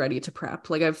 then I'll be ready to prep.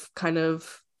 Like I've kind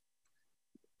of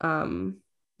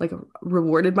like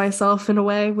rewarded myself in a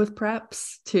way with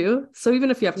preps too. So even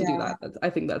if you have to do that, I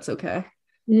think that's okay.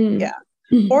 Yeah.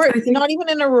 Or not even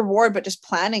in a reward, but just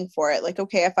planning for it. Like,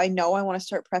 okay, if I know I want to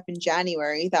start prep in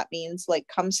January, that means like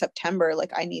come September,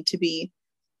 like I need to be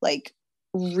like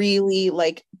really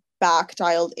like back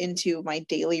dialed into my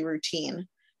daily routine,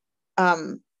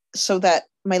 so that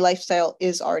my lifestyle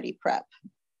is already prep.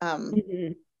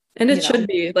 And it should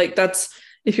be like, that's,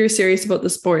 if you're serious about the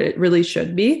sport, it really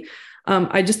should be.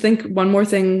 I just think one more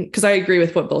thing, because I agree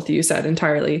with what both of you said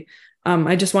entirely.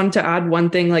 I just wanted to add one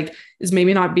thing, like, is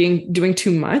maybe not doing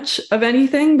too much of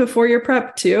anything before your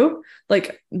prep too.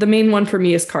 Like the main one for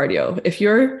me is cardio. If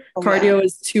your cardio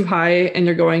is too high and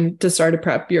you're going to start a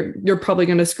prep, you're probably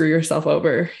going to screw yourself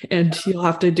over, and you'll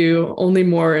have to do only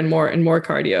more and more and more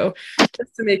cardio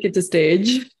just to make it to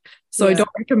stage. So I don't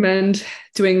recommend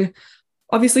doing.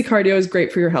 Obviously, cardio is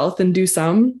great for your health, and do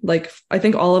some, like I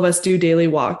think all of us do daily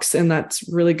walks, and that's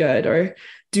really good, or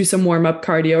do some warm up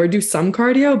cardio or do some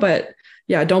cardio. But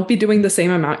yeah, don't be doing the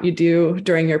same amount you do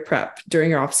during your prep, during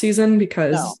your off season,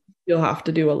 because you'll have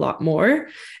to do a lot more.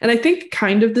 And I think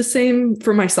kind of the same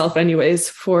for myself anyways,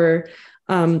 for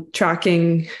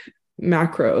tracking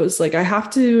macros. Like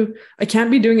I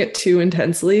can't be doing it too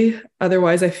intensely.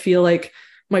 Otherwise I feel like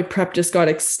my prep just got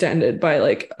extended by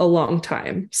like a long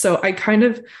time. So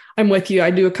I'm with you.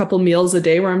 I do a couple meals a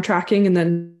day where I'm tracking, and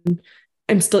then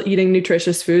I'm still eating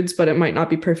nutritious foods, but it might not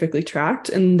be perfectly tracked.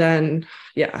 And then,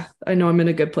 yeah, I know I'm in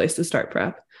a good place to start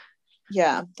prep.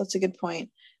 Yeah, that's a good point.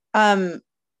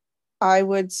 I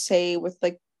would say with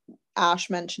like Ash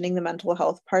mentioning the mental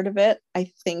health part of it,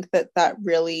 I think that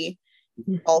really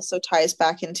also ties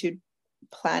back into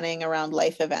planning around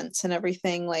life events and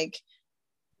everything. Like,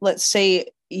 let's say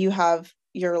you have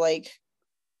your like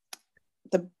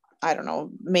I don't know,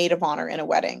 maid of honor in a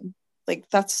wedding. Like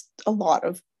that's a lot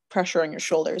of pressure on your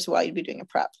shoulders while you'd be doing a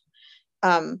prep.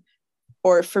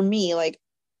 Or for me, like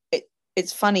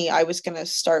it's funny, I was going to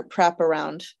start prep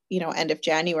around, end of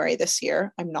January this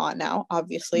year. I'm not now,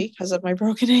 obviously, because of my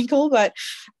broken ankle, but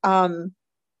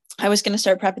I was going to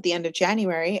start prep at the end of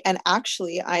January, and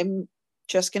actually I'm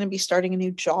just going to be starting a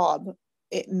new job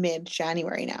at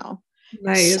mid-January now.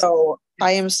 Nice. So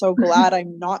I am so glad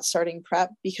I'm not starting prep,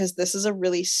 because this is a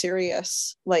really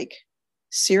serious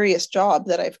job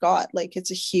that I've got. Like,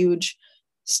 it's a huge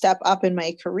step up in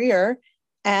my career,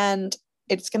 and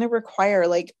it's going to require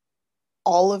like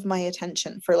all of my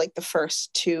attention for like the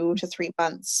first 2 to 3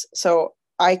 months. So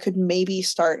I could maybe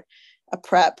start a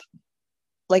prep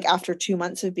like after 2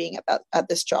 months of being at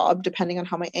this job, depending on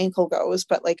how my ankle goes.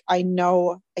 But like, I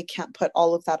know I can't put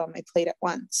all of that on my plate at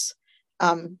once,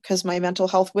 because my mental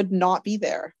health would not be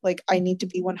there. Like, I need to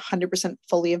be 100%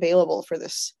 fully available for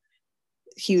this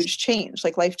huge change,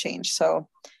 like life change. So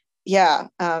yeah,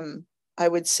 I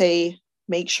would say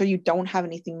make sure you don't have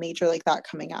anything major like that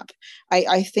coming up.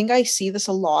 I think I see this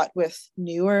a lot with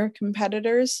newer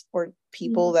competitors or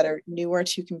people that are newer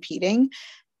to competing,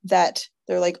 that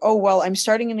they're like, oh, well, I'm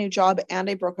starting a new job and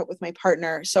I broke up with my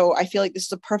partner, so I feel like this is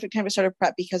the perfect time to start a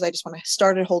prep because I just want to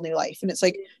start a whole new life. And it's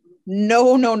like,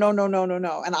 no.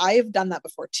 And I have done that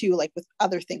before too, like with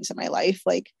other things in my life.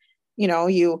 Like,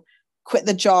 you quit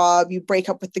the job, you break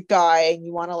up with the guy, and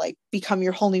you want to like become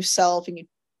your whole new self, and you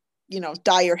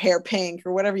dye your hair pink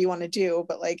or whatever you want to do,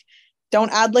 but like,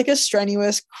 don't add like a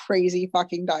strenuous, crazy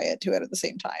fucking diet to it at the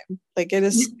same time. Like, it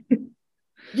is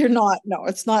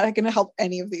it's not going to help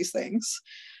any of these things.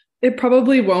 It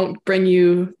probably won't bring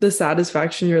you the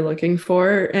satisfaction you're looking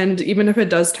for. And even if it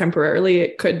does temporarily,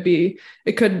 it could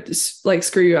like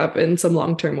screw you up in some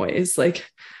long-term ways. Like,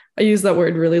 I use that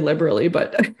word really liberally,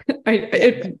 but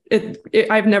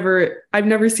I've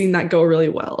never seen that go really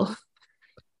well.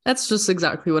 That's just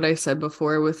exactly what I said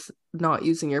before with not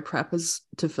using your prep as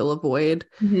to fill a void.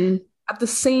 Mm-hmm. At the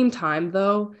same time,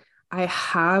 though, I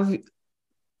have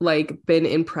like been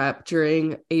in prep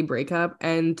during a breakup,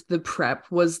 and the prep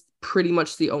was pretty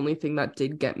much the only thing that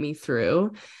did get me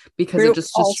through, because it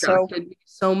just distracted me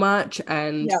so much,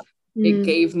 and it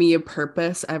gave me a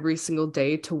purpose every single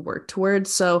day to work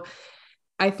towards. So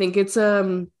I think it's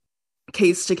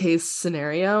case-to-case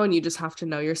scenario, and you just have to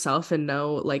know yourself and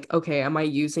know like, okay, am I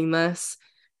using this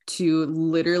to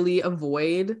literally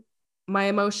avoid my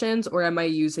emotions, or am I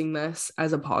using this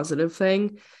as a positive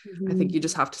thing? I think you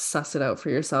just have to suss it out for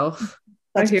yourself.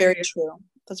 That's very true.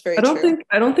 That's very true.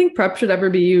 I don't think prep should ever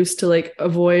be used to like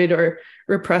avoid or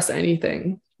repress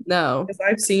anything. No. Because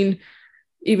I've seen,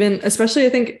 even especially I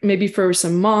think maybe for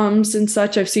some moms and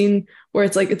such, I've seen where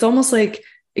it's like, it's almost like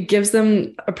it gives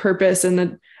them a purpose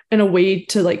and a way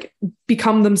to like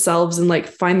become themselves and like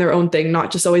find their own thing,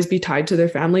 not just always be tied to their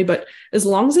family. But as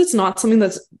long as it's not something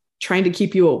that's trying to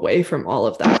keep you away from all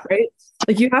of that, right?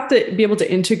 Like, you have to be able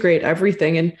to integrate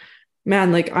everything. And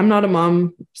man, like, I'm not a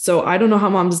mom, so I don't know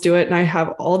how moms do it. And I have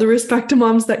all the respect to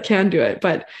moms that can do it.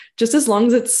 But just as long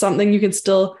as it's something you can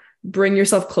still bring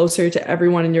yourself closer to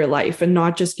everyone in your life and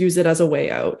not just use it as a way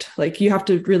out. Like, you have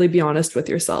to really be honest with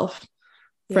yourself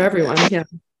for everyone. Yeah.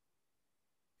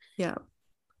 Yeah.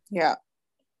 Yeah.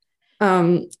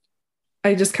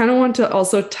 I just kind of want to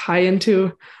also tie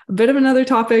into a bit of another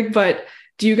topic, but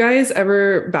do you guys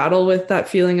ever battle with that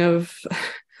feeling of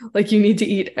like you need to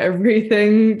eat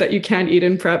everything that you can't eat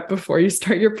in prep before you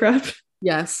start your prep?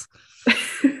 Yes.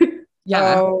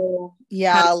 Yeah. Oh,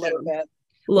 yeah, a little bit.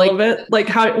 A little bit. Like,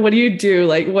 what do you do?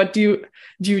 Like, what do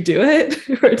you do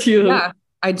it? Or do you? Yeah,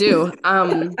 I do.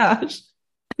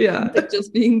 Yeah.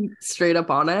 Just being straight up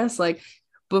honest, like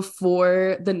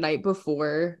the night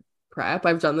before prep,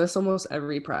 I've done this almost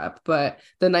every prep, but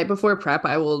the night before prep,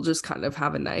 I will just kind of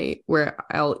have a night where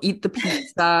I'll eat the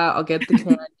pizza, I'll get the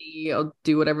candy, I'll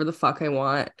do whatever the fuck I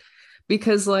want,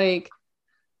 because like,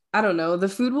 I don't know, the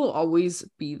food will always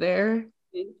be there,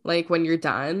 like when you're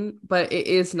done, but it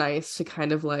is nice to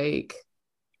kind of like,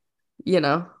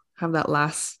 have that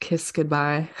last kiss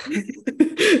goodbye.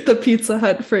 The Pizza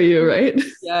Hut for you, right?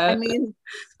 Yeah. I mean,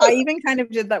 I even kind of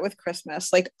did that with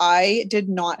Christmas. Like, I did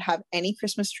not have any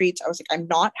Christmas treats. I was like, I'm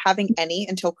not having any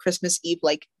until Christmas Eve,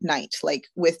 like night, like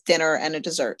with dinner and a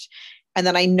dessert. And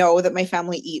then I know that my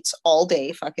family eats all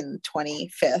day, fucking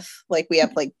 25th. Like, we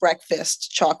have like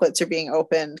breakfast, chocolates are being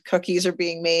opened, cookies are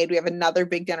being made. We have another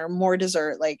big dinner, more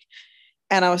dessert. Like,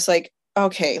 and I was like,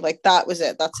 okay, like that was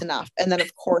it. That's enough. And then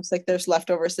of course, like there's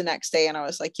leftovers the next day. And I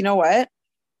was like, you know what?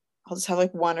 I'll just have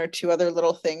like one or two other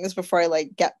little things before I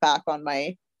like get back on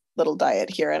my little diet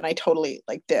here. And I totally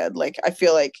like did. Like, I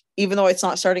feel like even though it's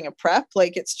not starting a prep,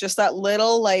 like it's just that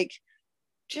little, like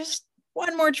just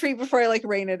one more treat before I like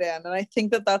rein it in. And I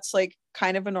think that that's like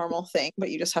kind of a normal thing,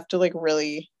 but you just have to like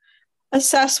really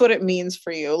assess what it means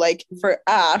for you. Like for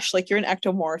Ash, like you're an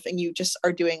ectomorph and you just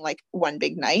are doing like one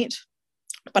big night.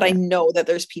 But I know that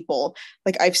there's people,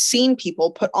 like I've seen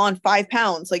people put on 5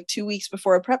 pounds like 2 weeks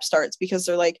before a prep starts because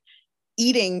they're like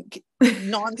eating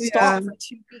nonstop for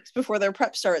 2 weeks before their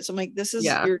prep starts. I'm like, this is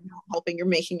you're not helping, you're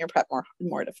making your prep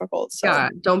more difficult. So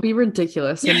don't be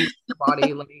ridiculous in your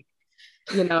body. Like,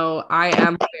 you know, I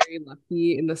am very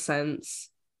lucky in the sense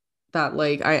that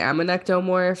like I am an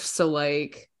ectomorph, so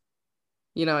like,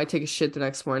 you know, I take a shit the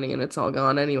next morning and it's all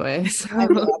gone anyway. So.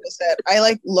 I'm the opposite. I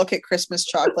like look at Christmas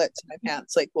chocolates and my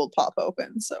pants like will pop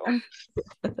open. So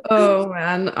oh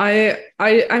man,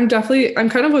 I'm definitely, I'm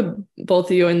kind of with both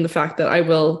of you in the fact that I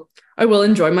will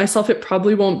enjoy myself. It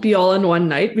probably won't be all in one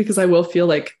night because I will feel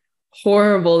like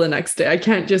horrible the next day. I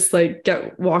can't just like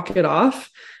walk it off.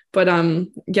 But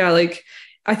yeah, like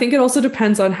I think it also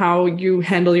depends on how you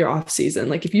handle your off season.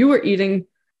 Like if you were eating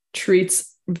treats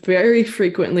very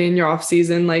frequently in your off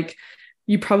season, like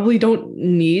you probably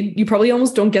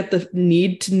almost don't get the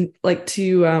need to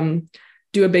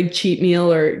do a big cheat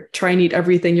meal or try and eat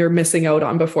everything you're missing out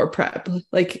on before prep.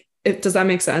 Like does that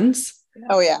make sense?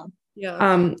 Oh yeah.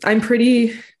 I'm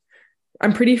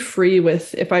pretty free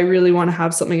with, if I really want to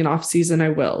have something in off season, I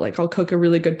will. Like I'll cook a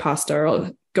really good pasta, or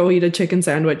I'll go eat a chicken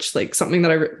sandwich, like something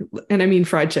that and I mean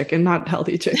fried chicken, not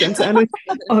healthy chicken sandwich,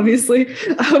 obviously.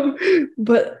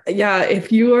 But yeah,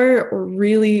 if you are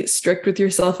really strict with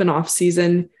yourself in off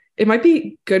season, it might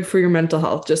be good for your mental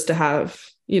health just to have,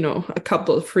 you know, a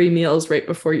couple of free meals right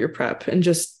before your prep and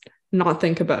just not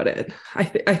think about it. I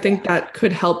think that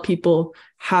could help people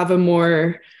have a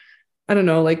more, I don't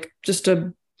know, like just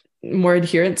a more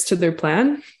adherence to their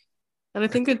plan. And I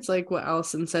think it's like what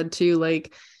Allison said too,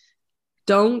 like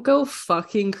don't go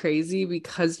fucking crazy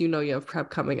because you know you have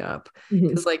prep coming up,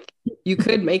 because like you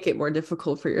could make it more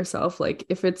difficult for yourself. Like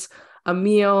if it's a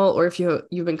meal or if you've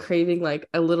been craving like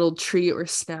a little treat or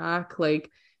snack, like,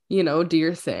 you know, do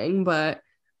your thing, but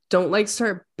don't like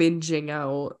start binging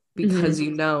out because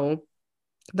you know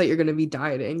that you're going to be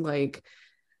dieting. Like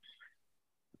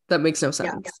that makes no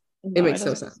sense. It makes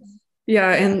no sense.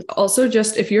 Yeah, and also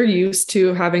just if you're used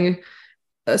to having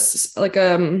a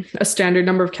standard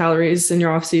number of calories in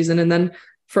your off season, and then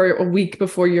for a week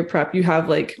before your prep you have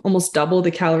like almost double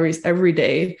the calories every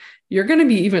day, you're going to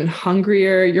be even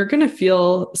hungrier. You're going to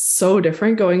feel so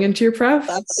different going into your prep.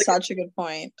 That's like, such a good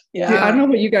point. Yeah. I don't know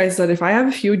what you guys said. If I have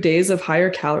a few days of higher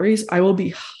calories, I will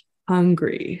be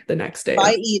hungry the next day.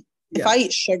 If I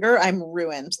eat sugar, I'm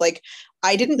ruined. Like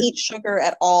I didn't eat sugar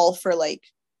at all for like,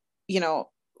 you know,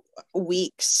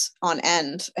 weeks on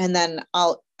end, and then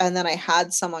I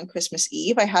had some on Christmas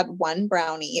Eve. I had one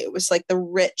brownie. It was like the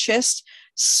richest,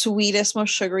 sweetest,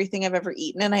 most sugary thing I've ever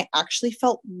eaten, and I actually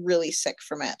felt really sick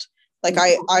from it. Like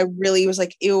I really was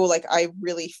like, ew, like I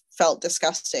really felt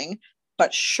disgusting.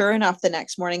 But sure enough, the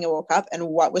next morning I woke up and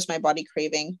what was my body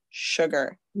craving?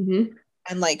 Sugar. And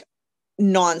like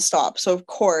nonstop. So of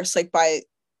course, like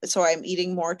so I'm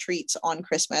eating more treats on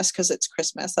Christmas because it's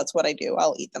Christmas. That's what I do.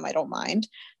 I'll eat them. I don't mind.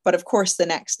 But of course, the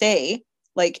next day,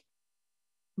 like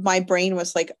my brain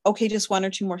was like, okay, just one or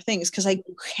two more things because I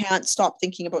can't stop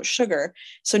thinking about sugar.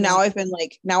 So now I've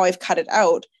cut it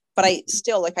out, but I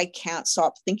still like, I can't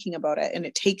stop thinking about it. And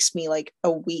it takes me like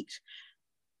a week,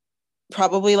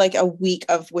 probably like a week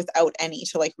of without any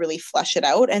to like really flesh it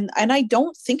out. And I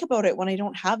don't think about it when I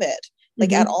don't have it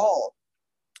like at all.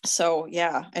 So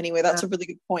yeah, anyway, that's a really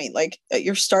good point. Like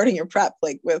you're starting your prep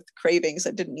like with cravings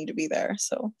that didn't need to be there.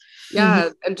 So yeah,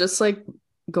 and just like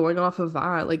going off of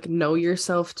that, like know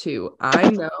yourself too.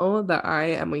 I know that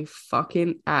I am a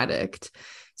fucking addict.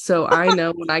 So I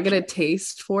know when I get a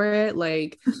taste for it,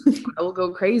 like I will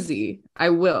go crazy.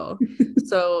 I will.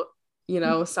 So, you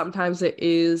know, sometimes it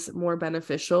is more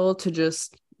beneficial to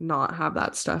just not have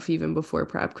that stuff even before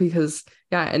prep, because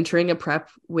entering a prep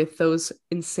with those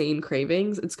insane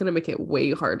cravings, it's going to make it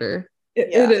way harder.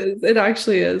 It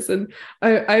actually is. And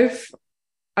I'm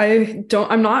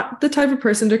not the type of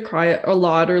person to cry a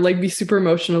lot or like be super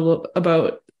emotional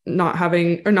about not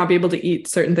having or not be able to eat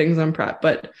certain things on prep,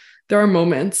 but there are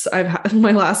moments. I've had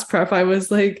my last prep, I was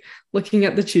like looking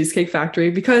at the Cheesecake Factory,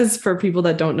 because for people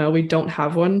that don't know, we don't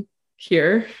have one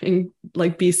here in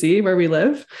like BC where we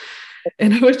live.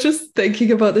 And I was just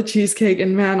thinking about the cheesecake,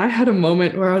 and man, I had a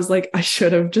moment where I was like, I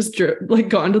should have just like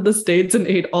gone to the States and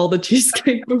ate all the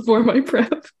cheesecake before my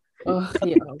prep. Oh,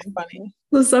 yeah, funny.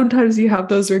 So sometimes you have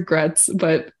those regrets,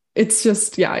 but it's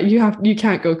just, you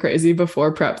can't go crazy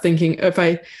before prep thinking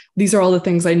these are all the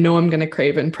things I know I'm going to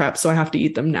crave in prep, so I have to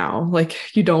eat them now.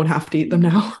 Like you don't have to eat them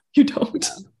now. You don't.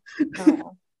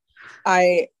 No.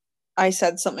 I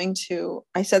said something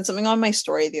on my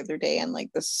story the other day, and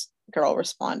like this girl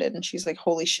responded and she's like,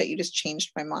 holy shit, you just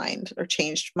changed my mind or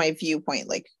changed my viewpoint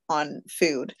like on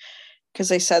food.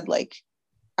 Because I said like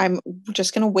I'm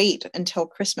just gonna wait until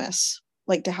Christmas,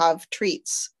 like to have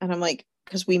treats. And I'm like,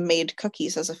 because we made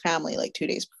cookies as a family like 2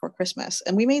 days before Christmas,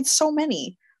 and we made so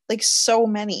many, like so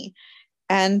many.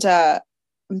 And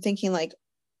I'm thinking like,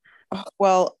 oh,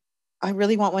 well, I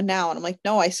really want one now. And I'm like,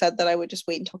 no, I said that I would just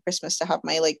wait until Christmas to have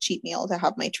my like cheat meal, to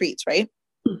have my treats, right?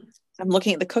 I'm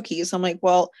looking at the cookies. I'm like,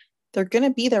 well, they're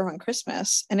gonna be there on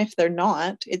Christmas, and if they're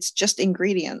not, it's just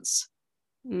ingredients.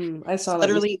 I It's saw that.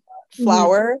 literally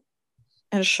flour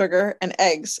and sugar and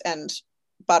eggs and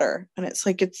butter, and it's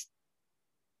like, it's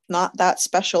not that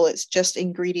special. It's just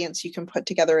ingredients you can put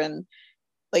together. And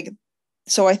like,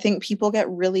 so I think people get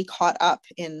really caught up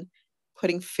in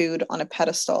putting food on a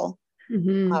pedestal,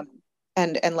 Mm-hmm.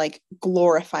 and like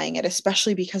glorifying it,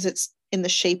 especially because it's in the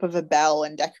shape of a bell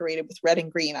and decorated with red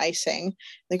and green icing.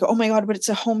 They go, oh my god, but it's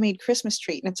a homemade Christmas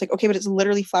treat. And it's like, okay, but it's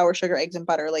literally flour, sugar, eggs, and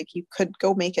butter. Like, you could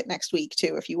go make it next week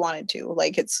too if you wanted to.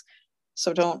 Like, it's,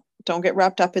 so don't get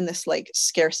wrapped up in this like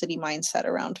scarcity mindset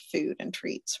around food and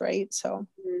treats, right? So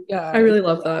Yeah, I really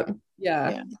love that.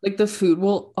 yeah. Like the food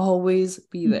will always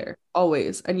be there,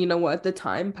 always. And you know what? The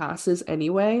time passes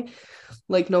anyway,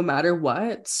 like no matter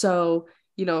what. So,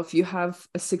 if you have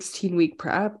a 16-week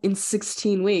prep, in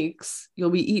 16 weeks,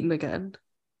 you'll be eating again.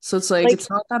 So it's like,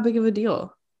 it's not that big of a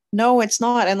deal. no, it's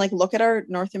not. And like, look at our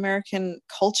North American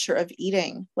culture of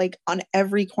eating. Like, on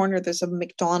every corner, there's a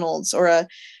McDonald's or a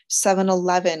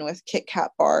 7-Eleven with Kit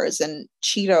Kat bars and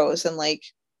Cheetos and like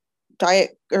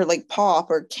diet or like pop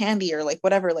or candy or like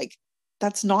whatever. Like,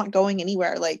 that's not going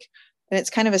anywhere. Like, and it's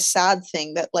kind of a sad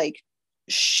thing that like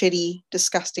shitty,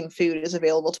 disgusting food is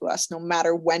available to us no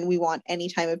matter when we want, any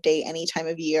time of day, any time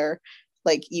of year.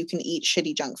 Like, you can eat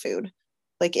shitty junk food.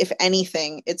 Like, if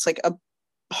anything, it's like a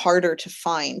harder to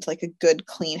find like a good,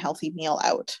 clean, healthy meal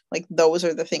out. Like, those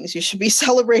are the things you should be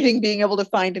celebrating being able to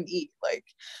find and eat. Like,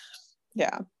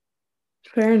 yeah.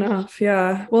 Fair enough.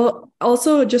 Yeah. Well,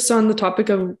 also just on the topic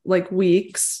of like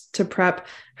weeks to prep,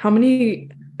 I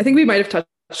think we might have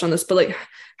touched on this, but like,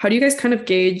 how do you guys kind of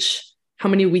gauge how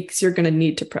many weeks you're going to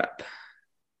need to prep?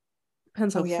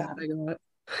 Depends how Oh, yeah. fat I got.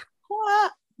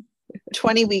 What?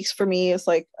 20 weeks for me is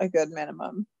like a good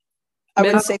minimum. I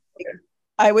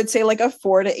would say like a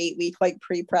 4 to 8 week like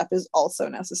pre-prep is also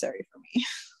necessary for me.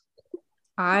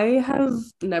 I have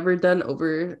never done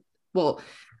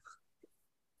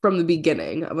from the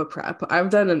beginning of a prep. I've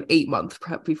done an 8-month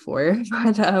prep before,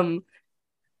 but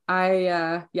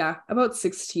about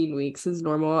 16 weeks is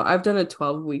normal. I've done a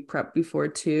 12-week prep before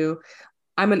too.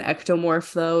 I'm an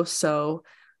ectomorph though, so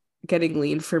getting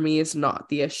lean for me is not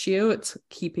the issue. It's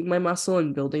keeping my muscle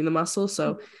and building the muscle.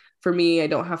 So for me, I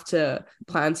don't have to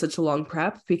plan such a long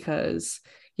prep because,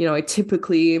 I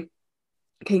typically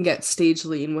can get stage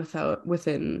lean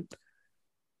within,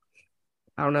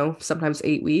 I don't know, sometimes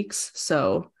 8 weeks.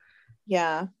 So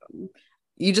Yeah.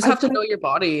 you just have to know your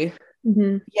body.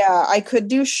 Mm-hmm. Yeah, I could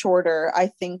do shorter. I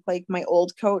think like my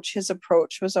old coach, his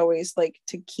approach was always like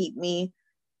to keep me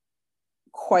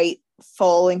quite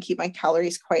full and keep my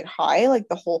calories quite high, like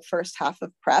the whole first half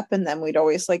of prep. And then we'd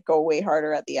always like go way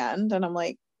harder at the end. And I'm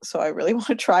like, so I really want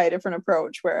to try a different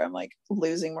approach where I'm like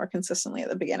losing more consistently at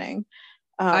the beginning.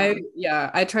 I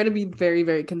try to be very,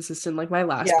 very consistent. Like my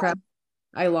last prep,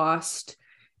 I lost,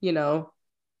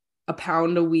 a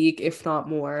pound a week, if not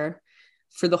more,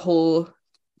 for the whole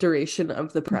duration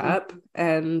of the prep.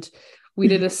 And we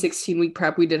did a 16-week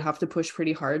prep. We did have to push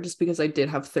pretty hard just because I did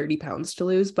have 30 pounds to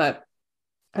lose. But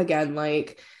again,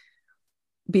 like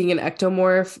being an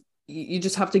ectomorph, you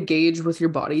just have to gauge with your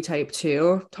body type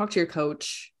too. Talk to your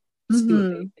coach. See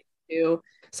what they do.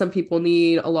 Some people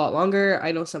need a lot longer.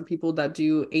 I know some people that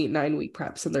do 8-9 week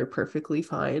preps and they're perfectly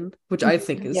fine, which I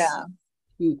think is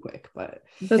too quick, but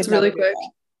that's really quick.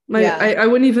 I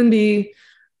wouldn't even be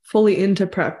fully into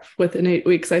prep within 8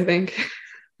 weeks, I think.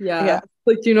 Yeah.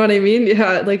 Like, do you know what I mean?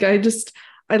 Yeah. Like,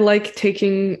 I like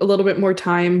taking a little bit more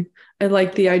time. I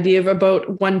like the idea of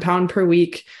about 1 pound per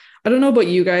week. I don't know about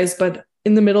you guys, but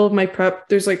in the middle of my prep,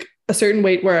 there's like a certain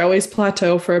weight where I always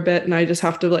plateau for a bit and I just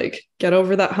have to like get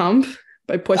over that hump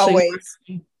by pushing. Always.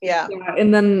 Yeah.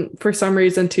 And then for some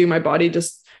reason too, my body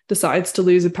just decides to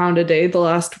lose a pound a day the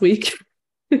last week.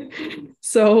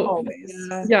 So always.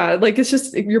 Yeah, like it's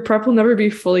just your prep will never be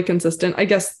fully consistent. I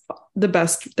guess the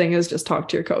best thing is just talk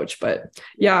to your coach. But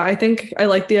yeah, I think I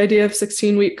like the idea of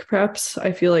 16-week preps.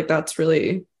 I feel like that's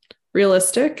really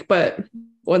realistic, but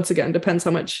once again, depends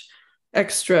how much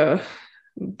extra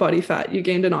body fat you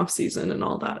gained in off season and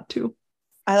all that too.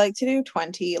 I like to do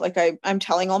 20. Like I'm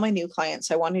telling all my new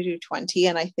clients I want to do 20.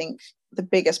 And I think the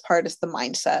biggest part is the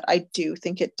mindset. I do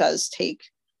think it does take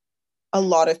a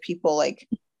lot of people like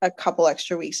a couple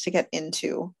extra weeks to get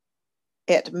into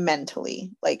it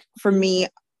mentally. Like for me,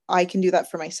 I can do that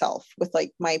for myself with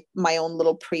like my own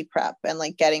little pre-prep and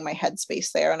like getting my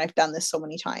headspace there. And I've done this so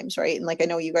many times, right? And like I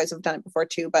know you guys have done it before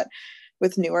too, but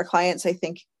with newer clients, I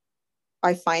think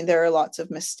I find there are lots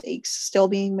of mistakes still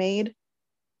being made.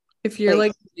 If you're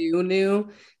like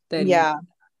new, then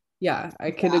yeah, I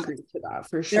could agree to that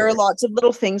for sure. There are lots of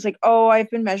little things like, oh,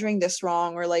 I've been measuring this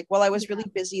wrong, or like, well, I was really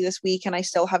busy this week and I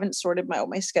still haven't sorted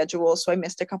my schedule, so I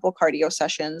missed a couple cardio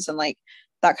sessions, and like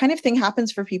that kind of thing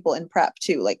happens for people in prep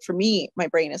too. Like for me, my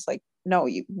brain is like, no,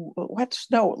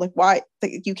 like why?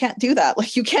 Like, you can't do that.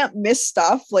 Like you can't miss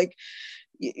stuff. Like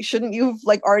shouldn't you've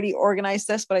like already organized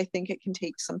this? But I think it can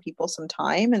take some people some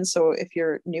time, and so if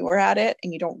you're newer at it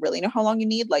and you don't really know how long you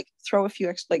need, like throw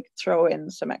in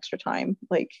some extra time,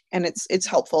 like, and it's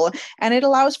helpful, and it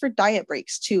allows for diet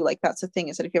breaks too. Like that's the thing,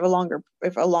 is that if you have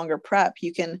a longer prep,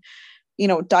 you can, you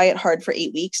know, diet hard for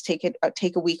 8 weeks, take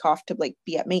a week off to like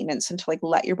be at maintenance and to like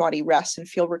let your body rest and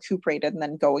feel recuperated, and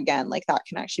then go again. Like that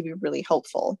can actually be really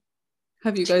helpful.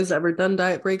 Have you guys ever done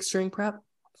diet breaks during prep?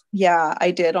 Yeah,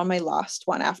 I did on my last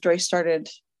one after I started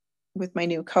with my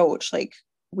new coach. Like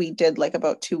we did like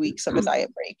about 2 weeks of a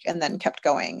diet break and then kept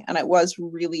going, and it was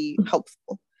really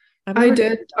helpful. I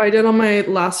did on my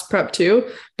last prep too,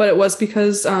 but it was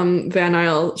because Van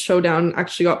Isle Showdown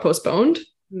actually got postponed.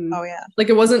 Oh yeah. Like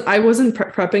I wasn't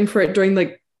prepping for it during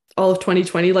like all of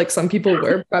 2020 like some people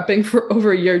were prepping for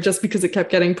over a year, just because it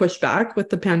kept getting pushed back with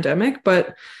the pandemic.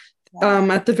 But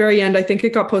at the very end, I think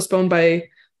it got postponed by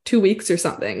 2 weeks or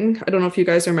something. I don't know if you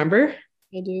guys remember.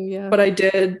 I do, yeah. But I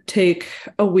did take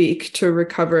a week to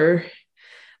recover,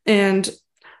 and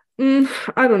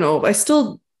I don't know. I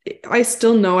still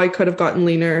know I could have gotten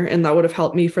leaner, and that would have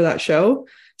helped me for that show.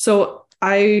 So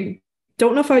I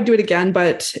don't know if I'd do it again,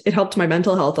 but it helped my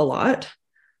mental health a lot.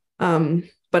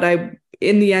 But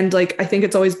in the end, like I think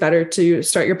it's always better to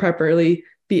start your prep early,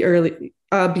 be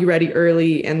ready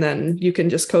early, and then you can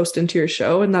just coast into your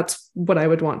show. And that's what I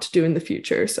would want to do in the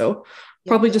future. So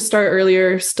probably just start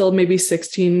earlier, still maybe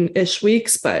 16-ish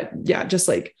weeks, but just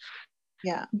like,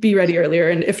 be ready earlier.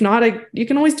 And if not, you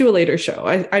can always do a later show.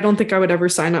 I don't think I would ever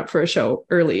sign up for a show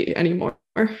early anymore.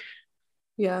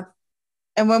 Yeah.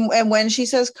 And when she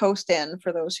says coast in,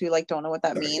 for those who like don't know what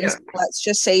that means, let's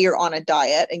just say you're on a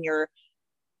diet and you're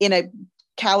in a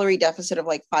calorie deficit of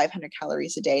like 500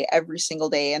 calories a day every single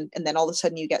day, and then all of a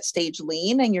sudden you get stage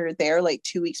lean and you're there like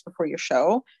 2 weeks before your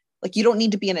show. Like you don't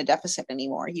need to be in a deficit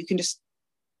anymore. You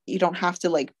don't have to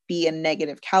like be in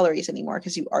negative calories anymore,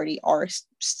 because you already are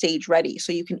stage ready.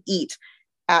 So you can eat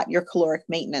at your caloric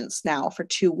maintenance now for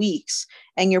 2 weeks,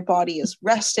 and your body is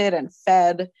rested and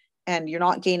fed, and you're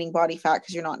not gaining body fat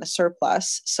because you're not in a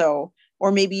surplus. So,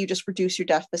 or maybe you just reduce your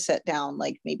deficit down,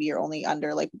 like maybe you're only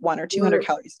under like 100 or 200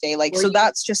 calories a day. Like, so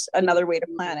that's just another way to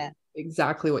plan it.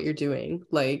 Exactly what you're doing.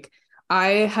 Like I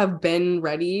have been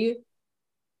ready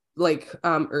like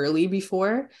early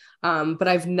before, but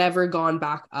I've never gone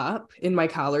back up in my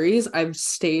calories. I've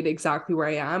stayed exactly where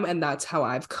I am, and that's how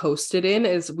I've coasted in,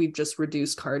 is we've just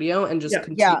reduced cardio and just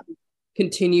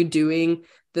continue doing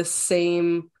the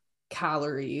same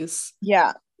calories.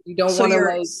 You don't want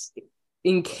to like,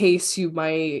 in case you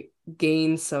might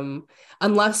gain some,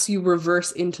 unless you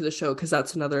reverse into the show, because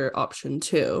that's another option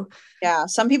too.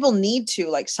 Some people need to,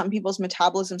 like, some people's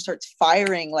metabolism starts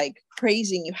firing like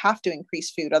crazy, and you have to increase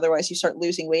food, otherwise you start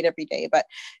losing weight every day. But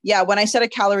when I said a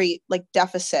calorie like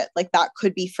deficit, like that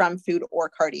could be from food or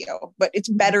cardio, but it's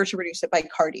better to reduce it by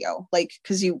cardio, like,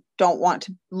 because you don't want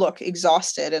to look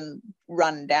exhausted and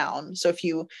run down. So if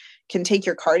you can take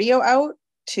your cardio out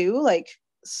too, like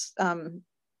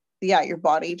your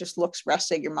body just looks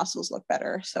rested, your muscles look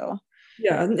better. So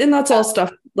and that's all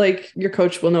stuff like your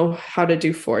coach will know how to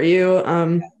do for you.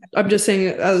 I'm just saying,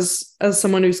 as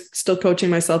someone who's still coaching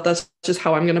myself, that's just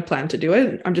how I'm going to plan to do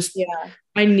it.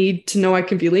 I need to know I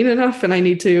can be lean enough, and I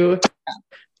need to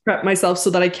prep myself so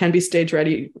that I can be stage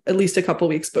ready at least a couple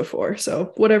weeks before.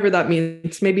 So whatever that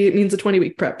means, maybe it means a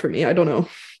 20-week prep for me. I don't know.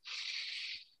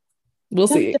 We'll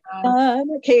see.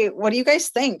 Okay, what do you guys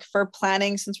think for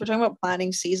planning, since we're talking about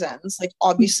planning seasons? Like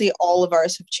obviously all of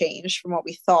ours have changed from what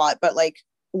we thought, but like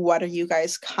what are you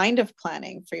guys kind of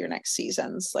planning for your next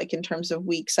seasons, like in terms of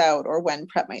weeks out or when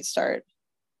prep might start?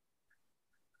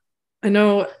 I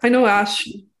know Ash,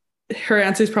 her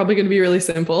answer is probably going to be really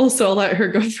simple, so I'll let her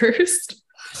go first.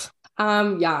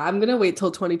 I'm gonna wait till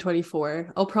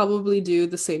 2024. I'll probably do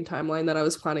the same timeline that I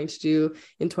was planning to do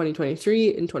in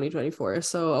 2023 and 2024.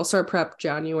 So I'll start prep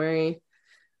January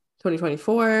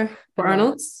 2024 for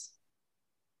Arnold's.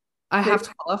 I have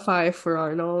to qualify for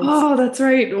Arnold's. Oh, that's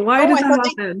right. Why did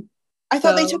that happen? I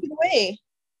thought they took it away.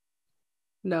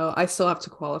 No, I still have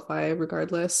to qualify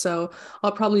regardless. So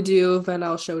I'll probably do Van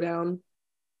Isle Showdown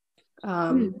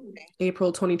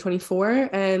April 2024.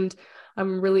 And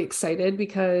I'm really excited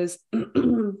because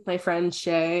my friend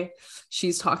Shay,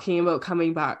 she's talking about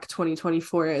coming back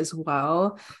 2024 as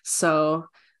well. So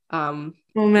oh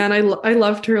man, I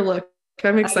loved her look.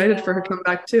 I'm excited for her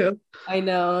comeback too. I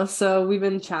know. So we've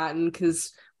been chatting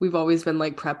because we've always been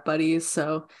like prep buddies.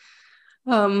 So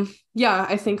yeah,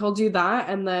 I think I'll do that.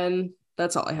 And then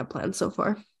that's all I have planned so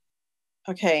far.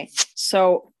 Okay.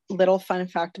 So little fun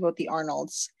fact about the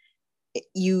Arnolds. It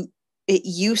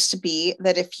used to be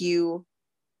that if you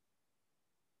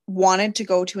wanted to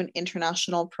go to an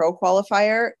international pro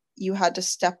qualifier, you had to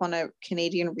step on a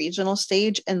Canadian regional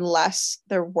stage unless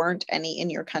there weren't any in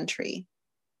your country.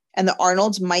 And the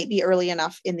Arnolds might be early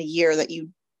enough in the year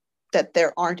that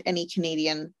there aren't any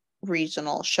Canadian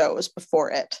regional shows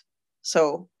before it.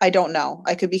 So I don't know.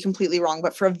 I could be completely wrong,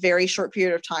 but for a very short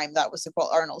period of time, that was the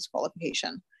Arnold's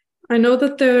qualification. I know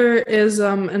that there is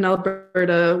an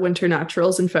Alberta Winter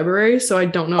Naturals in February, so I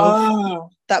don't know.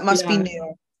 That must be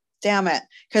new. Damn it.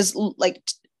 Because like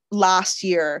last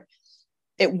year,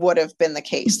 it would have been the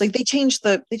case. Like they changed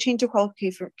the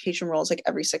qualification rules like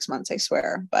every 6 months, I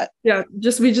swear. But yeah,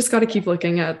 we just got to keep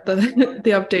looking at the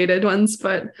updated ones.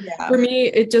 But for me,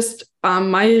 it just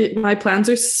my plans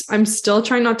are, I'm still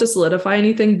trying not to solidify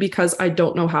anything because I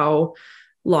don't know how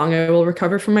long I will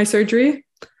recover from my surgery.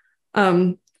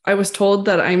 I was told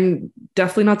that I'm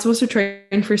definitely not supposed to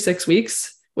train for 6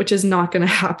 weeks, which is not going to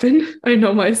happen. I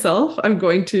know myself. I'm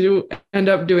going to end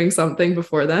up doing something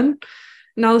before then.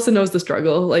 And Allison knows the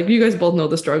struggle. Like you guys both know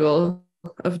the struggle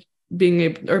of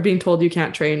being told you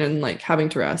can't train and like having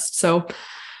to rest. So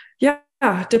yeah,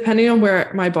 depending on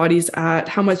where my body's at,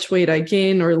 how much weight I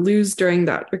gain or lose during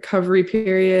that recovery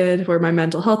period, where my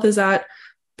mental health is at,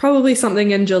 probably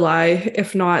something in July.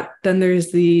 If not, then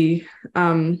there's the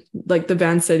like the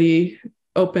Vancity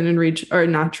Open and or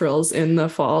Naturals in the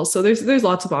fall. So there's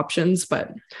lots of options,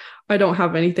 but I don't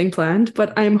have anything planned,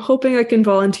 but I'm hoping I can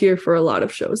volunteer for a lot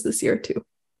of shows this year too.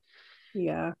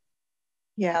 Yeah,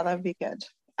 that'd be good.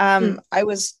 I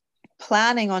was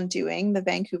planning on doing the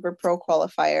Vancouver Pro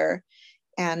Qualifier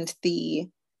and the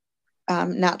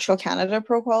Natural Canada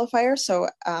Pro Qualifier, so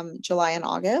July and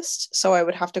August. So I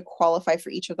would have to qualify for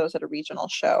each of those at a regional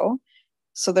show.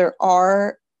 So there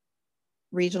are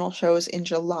regional shows in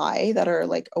July that are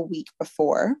like a week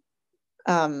before.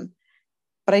 But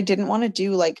I didn't want to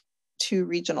do like 2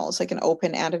 regionals, like an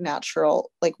open and a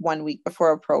natural, like 1 week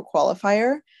before a pro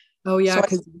qualifier. Oh yeah,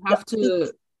 because you have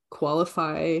to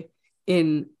qualify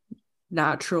in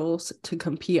naturals to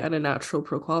compete at a natural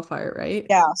pro qualifier, right?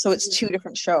 Yeah, so it's 2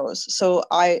 different shows. So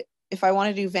if I want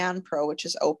to do Van Pro, which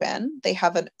is open, they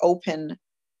have an open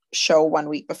show 1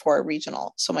 week before a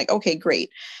regional. So I'm like, okay, great.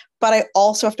 But I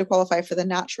also have to qualify for the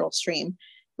natural stream,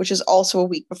 which is also a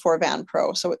week before Van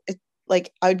Pro. So it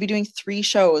like I would be doing 3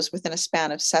 shows within a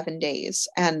span of 7 days.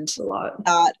 And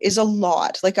that is a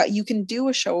lot. Like you can do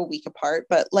a show a week apart,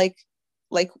 but like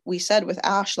we said with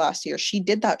Ash last year, she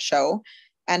did that show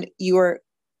and you are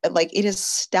like, it is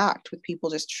stacked with people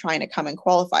just trying to come and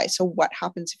qualify. So what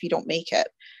happens if you don't make it?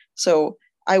 So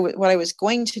what I was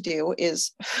going to do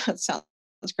is, it sounds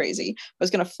crazy, I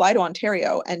was going to fly to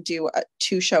Ontario and do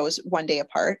 2 shows 1 day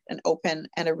apart, an open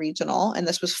and a regional. And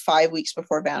this was 5 weeks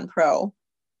before Van Pro.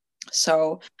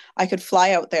 So I could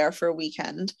fly out there for a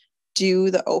weekend,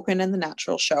 do the open and the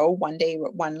natural show one day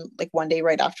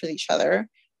right after each other.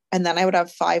 And then I would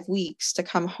have 5 weeks to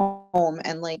come home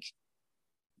and like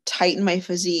tighten my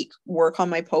physique, work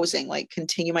on my posing, like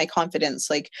continue my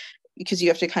confidence, like because you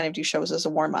have to kind of do shows as a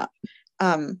warm-up.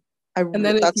 And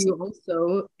then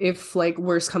if like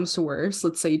worse comes to worse,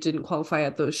 let's say you didn't qualify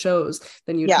at those shows,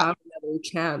 then you'd have another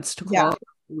chance to qualify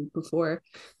the week before.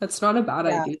 That's not a bad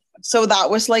idea. So that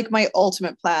was like my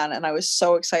ultimate plan, and I was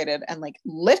so excited. And like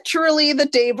literally the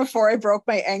day before I broke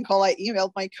my ankle, I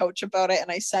emailed my coach about it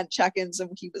and I sent check-ins, and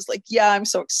he was like, yeah, I'm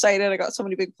so excited, I got so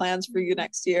many big plans for you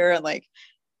next year, and like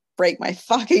break my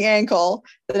fucking ankle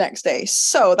the next day.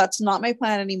 So that's not my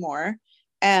plan anymore.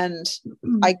 And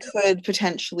I could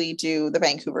potentially do the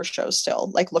Vancouver show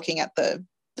still, like looking at the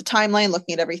timeline,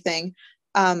 looking at everything.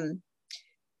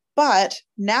 But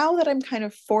now that I'm kind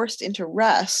of forced into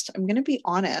rest, I'm going to be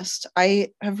honest,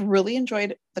 I have really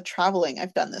enjoyed the traveling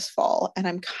I've done this fall. And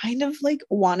I'm kind of like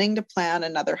wanting to plan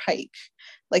another hike,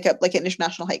 like an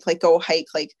international hike, like go hike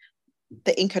like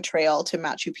the Inca Trail to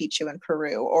Machu Picchu in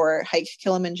Peru, or hike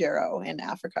Kilimanjaro in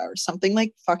Africa, or something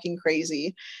like fucking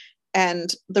crazy.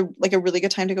 And a really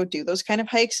good time to go do those kind of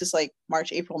hikes is like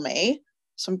March, April, May.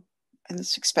 And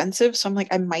it's expensive. So I'm like,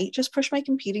 I might just push my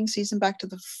competing season back to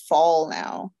the fall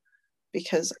now,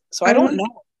 because I don't know.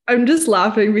 I'm just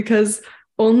laughing because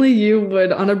only you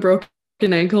would, on a broken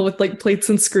broken ankle with like plates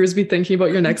and screws be thinking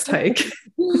about your next hike?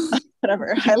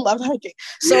 Whatever. I love hiking.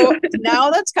 So now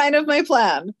that's kind of my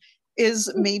plan,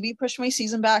 is maybe push my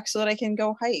season back so that I can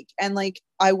go hike. And like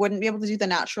I wouldn't be able to do the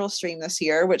natural stream this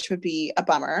year, which would be a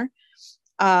bummer.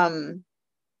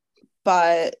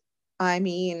 But I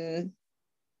mean,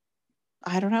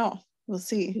 I don't know. We'll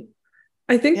see.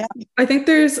 I think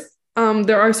there's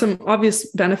there are some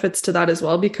obvious benefits to that as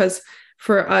well, because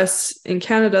for us in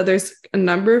Canada, there's a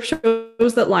number of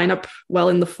shows that line up well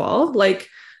in the fall, like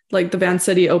the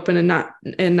Vancity Open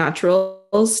and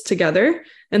Naturals together,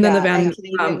 and then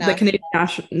the Canadian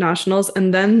Nationals,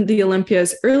 and then the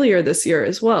Olympias earlier this year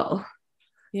as well.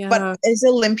 Yeah, but is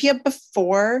Olympia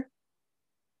before?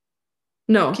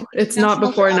 No, it's not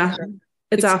before.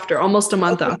 It's after, almost a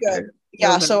month after. Good.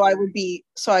 Yeah, so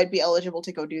I'd be eligible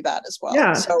to go do that as well.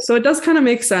 Yeah, so it does kind of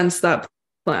make sense, that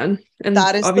plan. And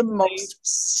that is the most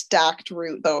stacked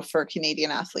route though for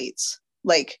Canadian athletes.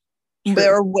 Like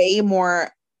there are way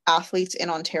more athletes in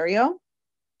Ontario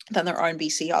than there are in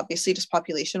BC. Obviously, just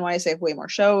population wise, they have way more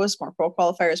shows, more pro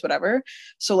qualifiers, whatever.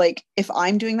 So like if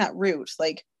I'm doing that route,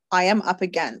 like I am up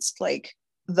against like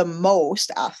the most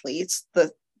athletes,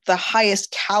 the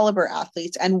highest caliber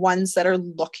athletes, and ones that are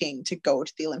looking to go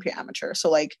to the Olympia Amateur. So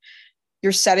like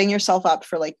you're setting yourself up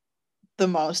for like the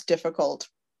most difficult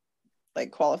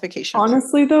like qualification.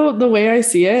 Honestly though, the way I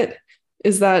see it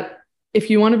is that if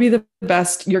you want to be the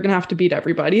best, you're gonna have to beat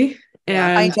everybody.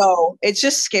 And I know it's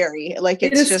just scary. Like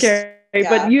it is just scary,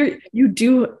 but you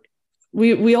do.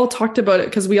 We all talked about it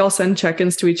because we all send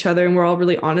check-ins to each other and we're all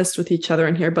really honest with each other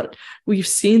in here, but we've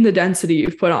seen the density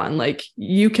you've put on. Like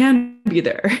you can be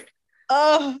there.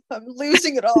 Oh, I'm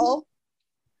losing it all.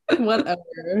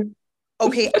 Whatever.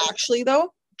 Okay, actually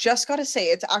though, just gotta say,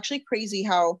 it's actually crazy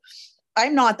how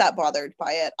I'm not that bothered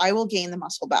by it. I will gain the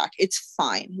muscle back. It's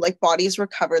fine. Like bodies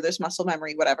recover, there's muscle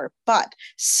memory, whatever. But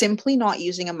simply not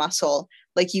using a muscle,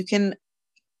 like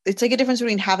it's like a difference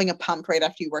between having a pump right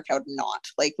after you work out and not.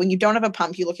 Like when you don't have a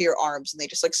pump, you look at your arms and they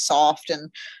just like soft and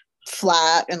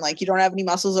flat and like you don't have any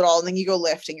muscles at all. And then you go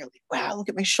lift and you're like, wow, look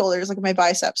at my shoulders, look at my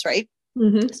biceps, right?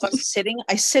 Mm-hmm. So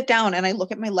I sit down and I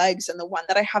look at my legs, and the one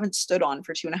that I haven't stood on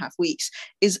for 2.5 weeks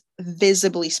is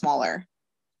visibly smaller.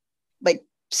 Like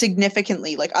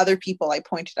significantly, like other people I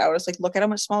pointed out, I was like, look at how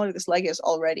much smaller this leg is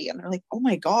already. And they're like, oh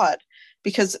my God,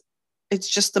 because it's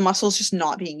just the muscle's just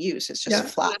not being used. It's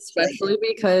just flat. Especially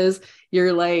because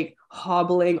you're like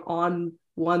hobbling on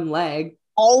one leg.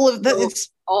 All of that, it's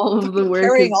all of the work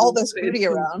carrying all this booty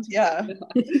around. Yeah.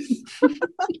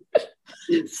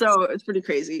 So it's pretty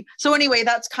crazy. So anyway,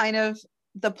 that's kind of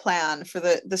the plan for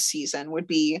the season would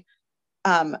be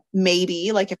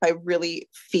maybe like if I really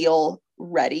feel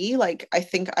ready, like I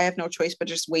think I have no choice but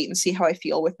just wait and see how I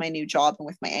feel with my new job and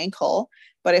with my ankle.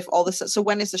 But if all this, so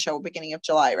when is the show? Beginning of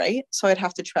July, right? So I'd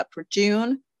have to prep for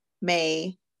June,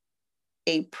 May,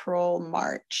 April,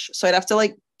 March. So I'd have to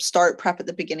like start prep at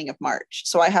the beginning of March.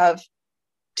 So I have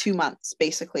 2 months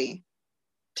basically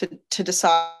to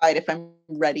decide if I'm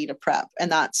ready to prep.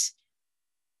 And that's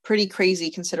pretty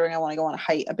crazy considering I want to go on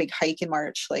a big hike in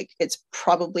March. Like it's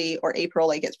probably, or April,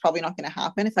 like it's probably not going to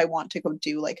happen if I want to go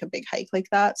do like a big hike like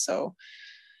that. So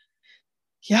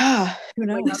yeah, who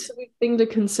knows? Like, that's a big thing to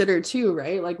consider too,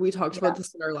 right? Like we talked about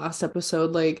this in our last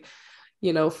episode. Like,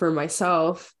 you know, for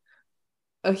myself,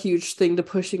 a huge thing to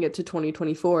pushing it to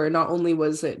 2024, not only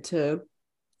was it to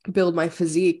build my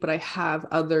physique, but I have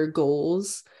other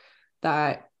goals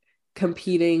that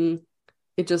competing,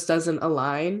 it just doesn't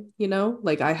align, you know?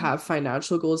 Like I have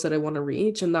financial goals that I want to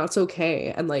reach, and that's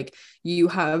okay. And like you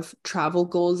have travel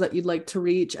goals that you'd like to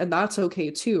reach, and that's okay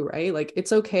too, right? Like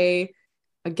it's okay.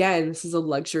 Again, this is a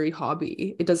luxury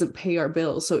hobby. It doesn't pay our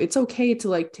bills. So it's okay to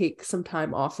like take some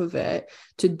time off of it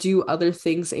to do other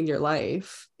things in your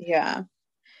life. Yeah.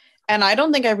 And I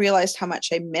don't think I realized how much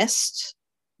I missed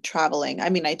traveling. I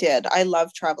mean, I did. I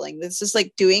love traveling. This is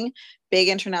like doing big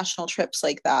international trips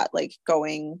like that, like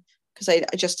going, because I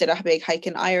just did a big hike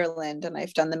in Ireland, and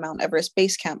I've done the Mount Everest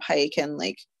base camp hike, and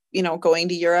like, you know, going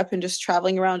to Europe and just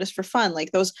traveling around just for fun.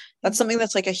 Like that's something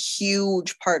that's like a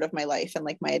huge part of my life and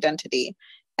like my identity.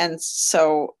 And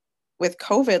so with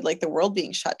COVID, like the world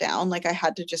being shut down, like I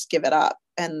had to just give it up.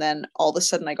 And then all of a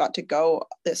sudden I got to go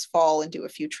this fall and do a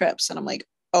few trips. And I'm like,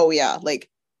 oh yeah, like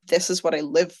this is what I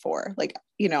live for. Like,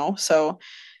 you know, so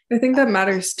I think that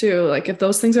matters too. Like if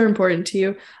those things are important to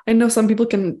you, I know some people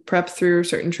can prep through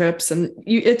certain trips, and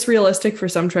it's realistic for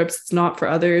some trips. It's not for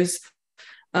others.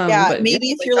 But maybe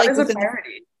if you're like within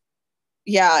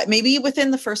maybe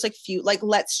within the first like few, like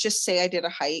let's just say I did a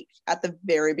hike at the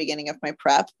very beginning of my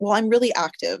prep. Well, I'm really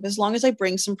active as long as I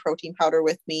bring some protein powder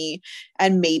with me,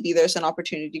 and maybe there's an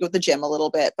opportunity to go to the gym a little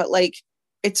bit. But like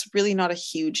it's really not a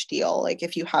huge deal, like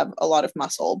if you have a lot of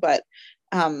muscle, but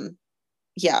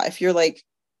yeah, if you're like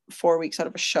 4 weeks out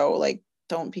of a show, like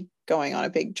don't be going on a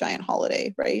big giant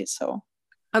holiday, right? So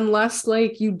unless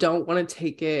like you don't want to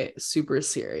take it super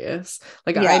serious.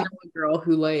 Like I yeah. know a girl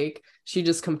who like she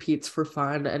just competes for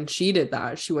fun, and she did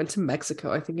that. She went to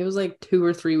Mexico. I think it was like 2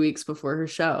 or 3 weeks before her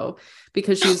show,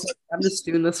 because she's like, I'm just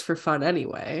doing this for fun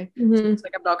anyway. So Mhm. it's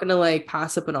like I'm not gonna like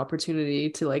pass up an opportunity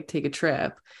to like take a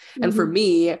trip. And for Mhm.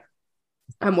 me,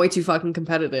 I'm way too fucking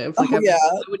competitive. Like Oh yeah,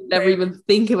 I would never right. even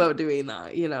think about doing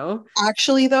that, you know?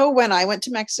 actually though, when I went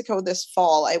to Mexico this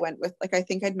fall, I went with, like I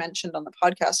think I'd mentioned on the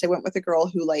podcast, I went with a girl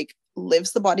who like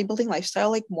lives the bodybuilding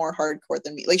lifestyle like more hardcore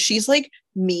than me. Like she's like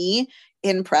me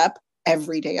in prep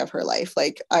every day of her life.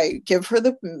 Like I give her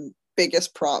the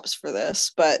biggest props for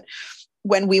this. But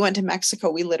when we went to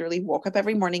Mexico, we literally woke up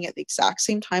every morning at the exact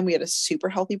same time. We had a super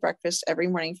healthy breakfast every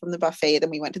morning from the buffet. Then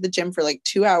we went to the gym for like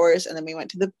 2 hours, and then we went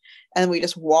to the, and we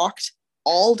just walked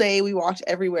all day. We walked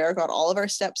everywhere, got all of our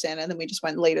steps in, and then we just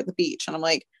went late at the beach. And I'm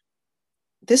like,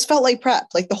 this felt like prep.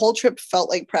 Like the whole trip felt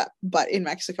like prep, but in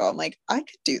Mexico, I'm like, I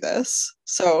could do this.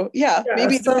 So yeah, Yeah,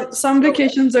 maybe some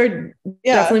vacations are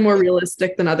yeah, definitely more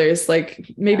realistic than others.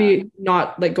 Like maybe yeah.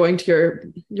 not like going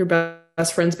to your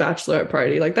best friend's bachelorette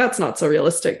party. Like that's not so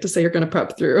realistic to say you're going to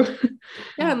prep through.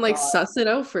 Yeah, Oh and like God. suss it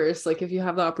out first. Like if you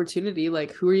have the opportunity,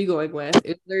 like who are you going with?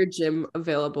 Is there a gym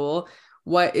available?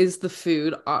 What is the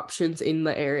food options in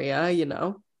the area, you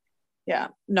know? Yeah.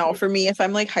 No, for me, if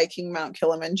I'm like hiking Mount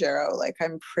Kilimanjaro, like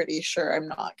I'm pretty sure I'm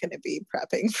not going to be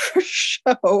prepping for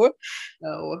show.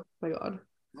 Oh my God.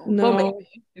 Well, No, maybe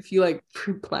if you like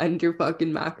planned your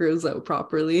fucking macros out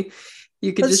properly,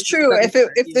 you could That's just true. set If it it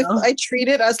for, if, you if know? I treat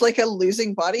it as like a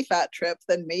losing body fat trip,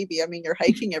 then maybe. I mean, you're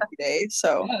hiking every day,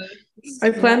 so Yeah.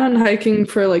 I plan on hiking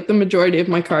for like the majority of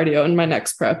my cardio in my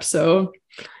next prep. So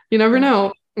you never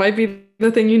know. Might be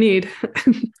the thing you need.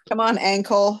 come on,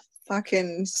 ankle,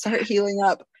 fucking start healing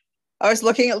up. I was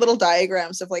looking at little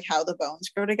diagrams of like how the bones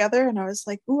grow together, and I was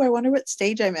like, "Ooh, I wonder what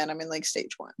stage I'm in." I'm in like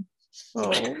stage 1.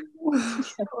 Oh.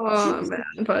 Oh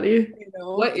man, buddy. You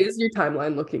know, What is your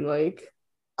timeline looking like?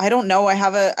 I don't know. I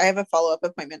have a follow up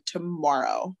appointment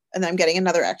tomorrow, and then I'm getting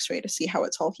another X-ray to see how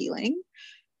it's all healing,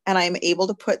 and I'm able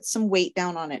to put some weight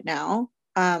down on it now.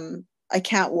 I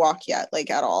can't walk yet, like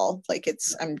at all. Like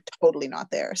I'm totally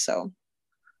not there. So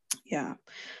yeah.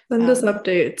 Send us Um,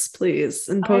 updates, please,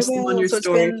 and I post them on will. your So it's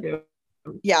story been, too.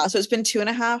 yeah, so it's been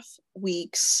 2.5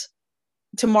 weeks.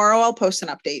 Tomorrow I'll post an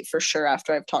update for sure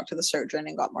after I've talked to the surgeon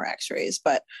and got more x-rays.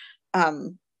 But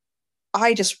um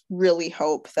I just really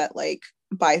hope that like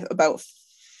by about,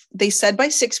 they said by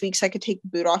 6 weeks I could take the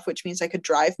boot off, which means I could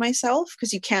drive myself,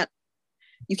 because you can't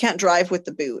drive with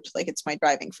the boot, like it's my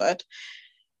driving foot.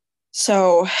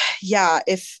 So yeah,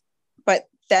 but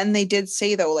then they did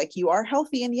say though, like you are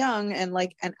healthy and young and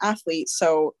like an athlete,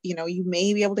 so you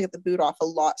may be able to get the boot off a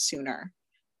lot sooner.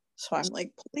 So I'm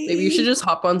like, Maybe you should please. just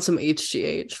hop on some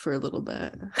HGH for a little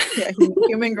bit. Yeah,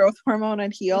 human growth hormone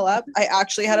and heal up. I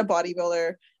actually had a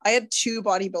bodybuilder. I had 2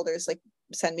 bodybuilders like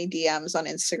send me DMs on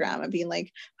Instagram and being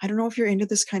like, I don't know if you're into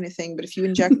this kind of thing, but if you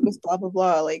inject with blah blah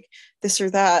blah, like this or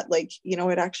that, like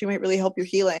it actually might really help your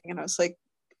healing. And I was like,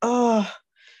 oh,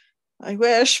 I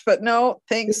wish, but no,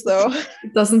 thanks though.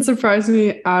 It doesn't surprise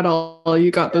me at all. You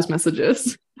got those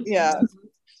messages. Yeah.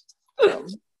 So,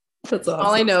 That's All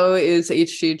I awesome. know is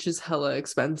HGH is hella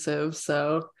expensive,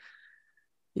 so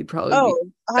you'd probably be oh,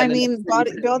 I spending a mean,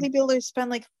 pretty penny. bodybuilders spend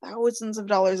like thousands of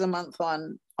dollars a month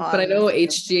But I know on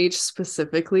HGH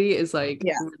specifically is like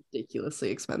yeah, ridiculously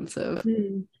expensive.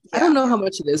 Hmm. I don't yeah. know how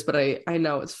much it is, but I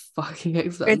know it's fucking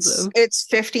It's expensive. it's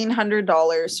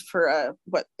 $1,500 for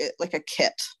like a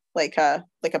kit, like a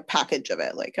package of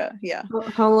it, like a yeah,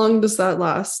 How long does that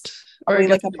last? Or I probably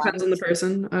guess like a it depends month, on the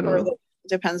person. I don't or know.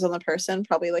 depends on the person,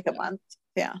 probably like a month.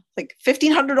 Yeah, like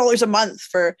 $1,500 a month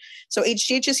for, so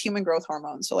HGH is human growth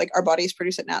hormone. So like our bodies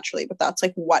produce it naturally, but that's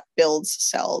like what builds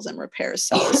cells and repairs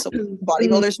cells. So Mhm.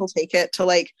 bodybuilders will take it to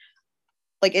like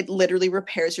it literally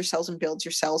repairs your cells and builds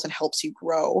your cells and helps you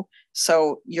grow.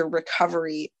 So your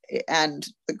recovery and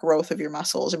the growth of your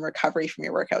muscles and recovery from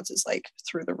your workouts is like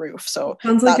through the roof. So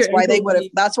Sounds like your ankle.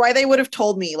 that's why they would have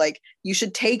told me like you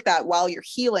should take that while you're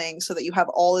healing so that you have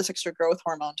all this extra growth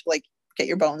hormone to like get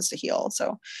your bones to heal.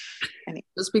 So anyway,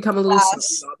 Just become a little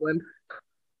SARM goblin.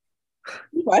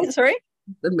 what? Sorry?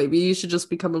 Then maybe you should just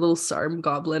become a little SARM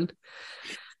goblin.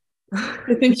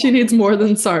 I think she needs more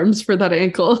than SARMs for that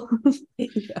ankle.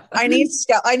 Yeah. I need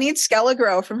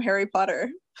Skelegro from Harry Potter.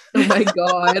 Oh my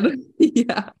God.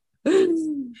 Yeah.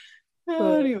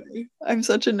 Anyway, I'm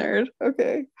such a nerd.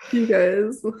 Okay. You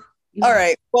guys. All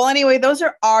right. Well, anyway, those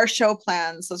are our show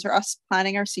plans. Those are us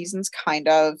planning our seasons, kind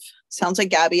of. Sounds like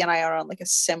Gabby and I are on like a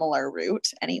similar route.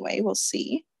 Anyway, we'll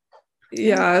see.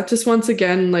 Yeah, just once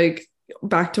again, like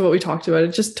back to what we talked about,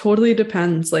 it just totally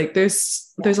depends. Like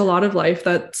there's a lot of life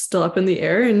that's still up in the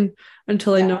air, and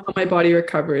until I know how my body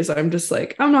recovers, I'm just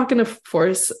like, I'm not gonna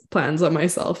force plans on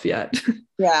myself yet.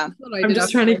 Yeah. I'm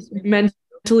just trying to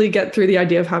mentally get through the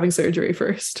idea of having surgery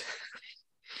first.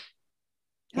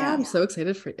 Yeah, I'm so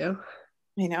excited for you.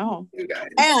 I know. You guys.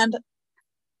 And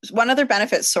one other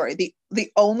benefit,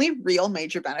 the only real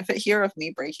major benefit here of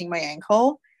me breaking my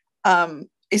ankle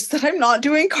is that I'm not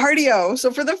doing cardio. So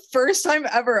for the first time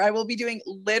ever, I will be doing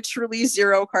literally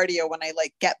zero cardio when I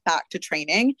like get back to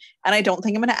training. And I don't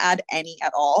think I'm going to add any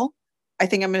at all. I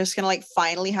think I'm just going to like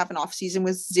finally have an off season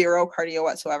with zero cardio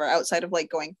whatsoever, outside of like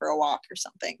going for a walk or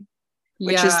something,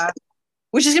 which is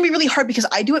going to be really hard because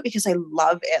I do it because I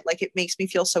love it. Like it makes me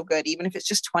feel so good, even if it's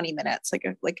just 20 minutes, like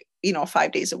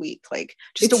 5 days a week, like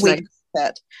just a week.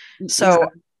 So,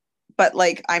 but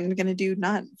like I'm going to do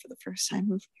none for the first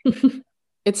time.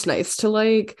 It's nice to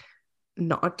like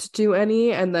not do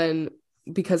any, and then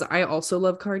because I also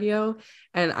love cardio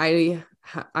and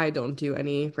I don't do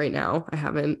any right now. I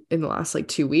haven't in the last like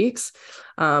 2 weeks.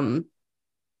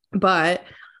 But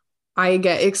I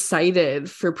get excited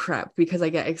for prep because I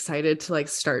get excited to like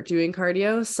start doing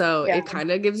cardio. So it kind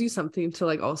of gives you something to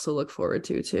like also look forward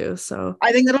to too. So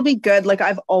I think that'll be good. Like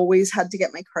I've always had to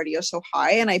get my cardio so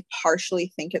high, and I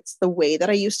partially think it's the way that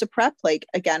I used to prep. Like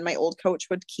again, my old coach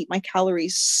would keep my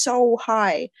calories so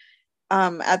high.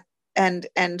 And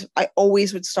I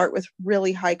always would start with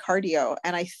really high cardio.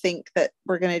 And I think that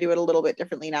we're going to do it a little bit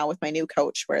differently now with my new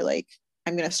coach, where like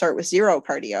I'm going to start with zero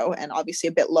cardio and obviously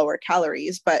a bit lower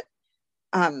calories, but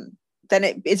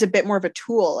then it's a bit more of a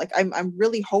tool. Like I'm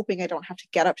really hoping I don't have to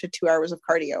get up to 2 hours of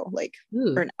cardio, like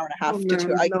for an hour and a half to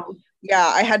two.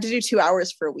 I had to do 2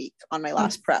 hours for a week on my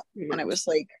last prep, and I was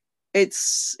like,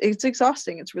 it's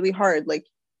exhausting. It's really hard. Like,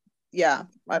 yeah,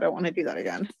 I don't want to do that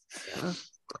again. Yeah.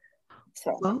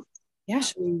 So, well,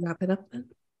 should we wrap it up then?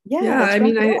 Yeah. I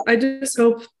mean, I just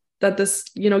hope that this,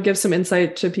 gives some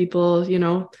insight to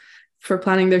people, for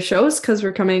planning their shows, because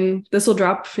this will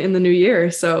drop in the new year.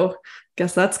 So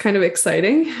guess that's kind of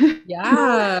exciting.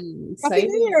 Yeah. Happy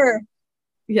New Year.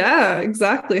 Yeah,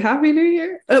 exactly. Happy New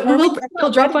Year.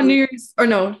 We'll drop on New Year's, or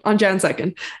no, on Jan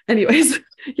 2nd. Anyways,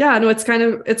 yeah, no,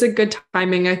 it's a good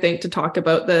timing, I think, to talk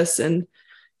about this. And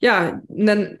yeah, and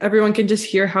then everyone can just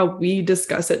hear how we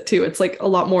discuss it too. It's like a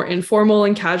lot more informal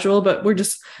and casual, but we're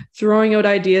just throwing out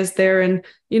ideas there. And,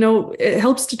 it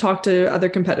helps to talk to other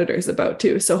competitors about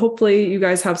too. So hopefully you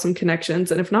guys have some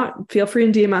connections. And if not, feel free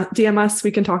and DM us.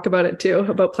 We can talk about it too,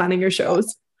 about planning your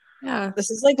shows. Yeah. This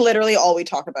is like literally all we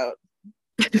talk about.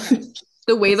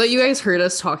 The way that you guys heard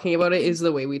us talking about it is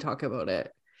the way we talk about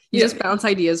it. You just bounce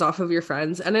ideas off of your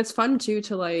friends. And it's fun too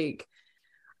to like,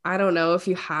 I don't know, if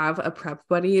you have a prep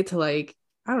buddy to like,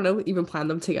 I don't know, even plan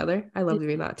them together. I love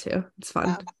doing that too. It's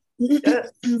fun. Yeah.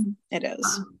 It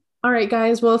is. All right,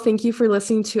 guys. Well, thank you for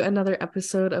listening to another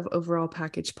episode of Overall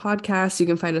Package Podcast. You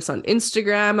can find us on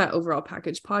Instagram at Overall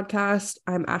Package Podcast.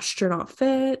 I'm Astronaut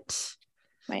Fit.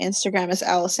 My Instagram is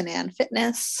Allison Ann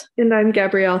Fitness. And I'm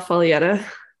Gabrielle Follietta.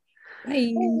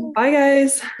 Bye. Bye,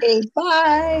 guys. Okay,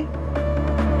 bye.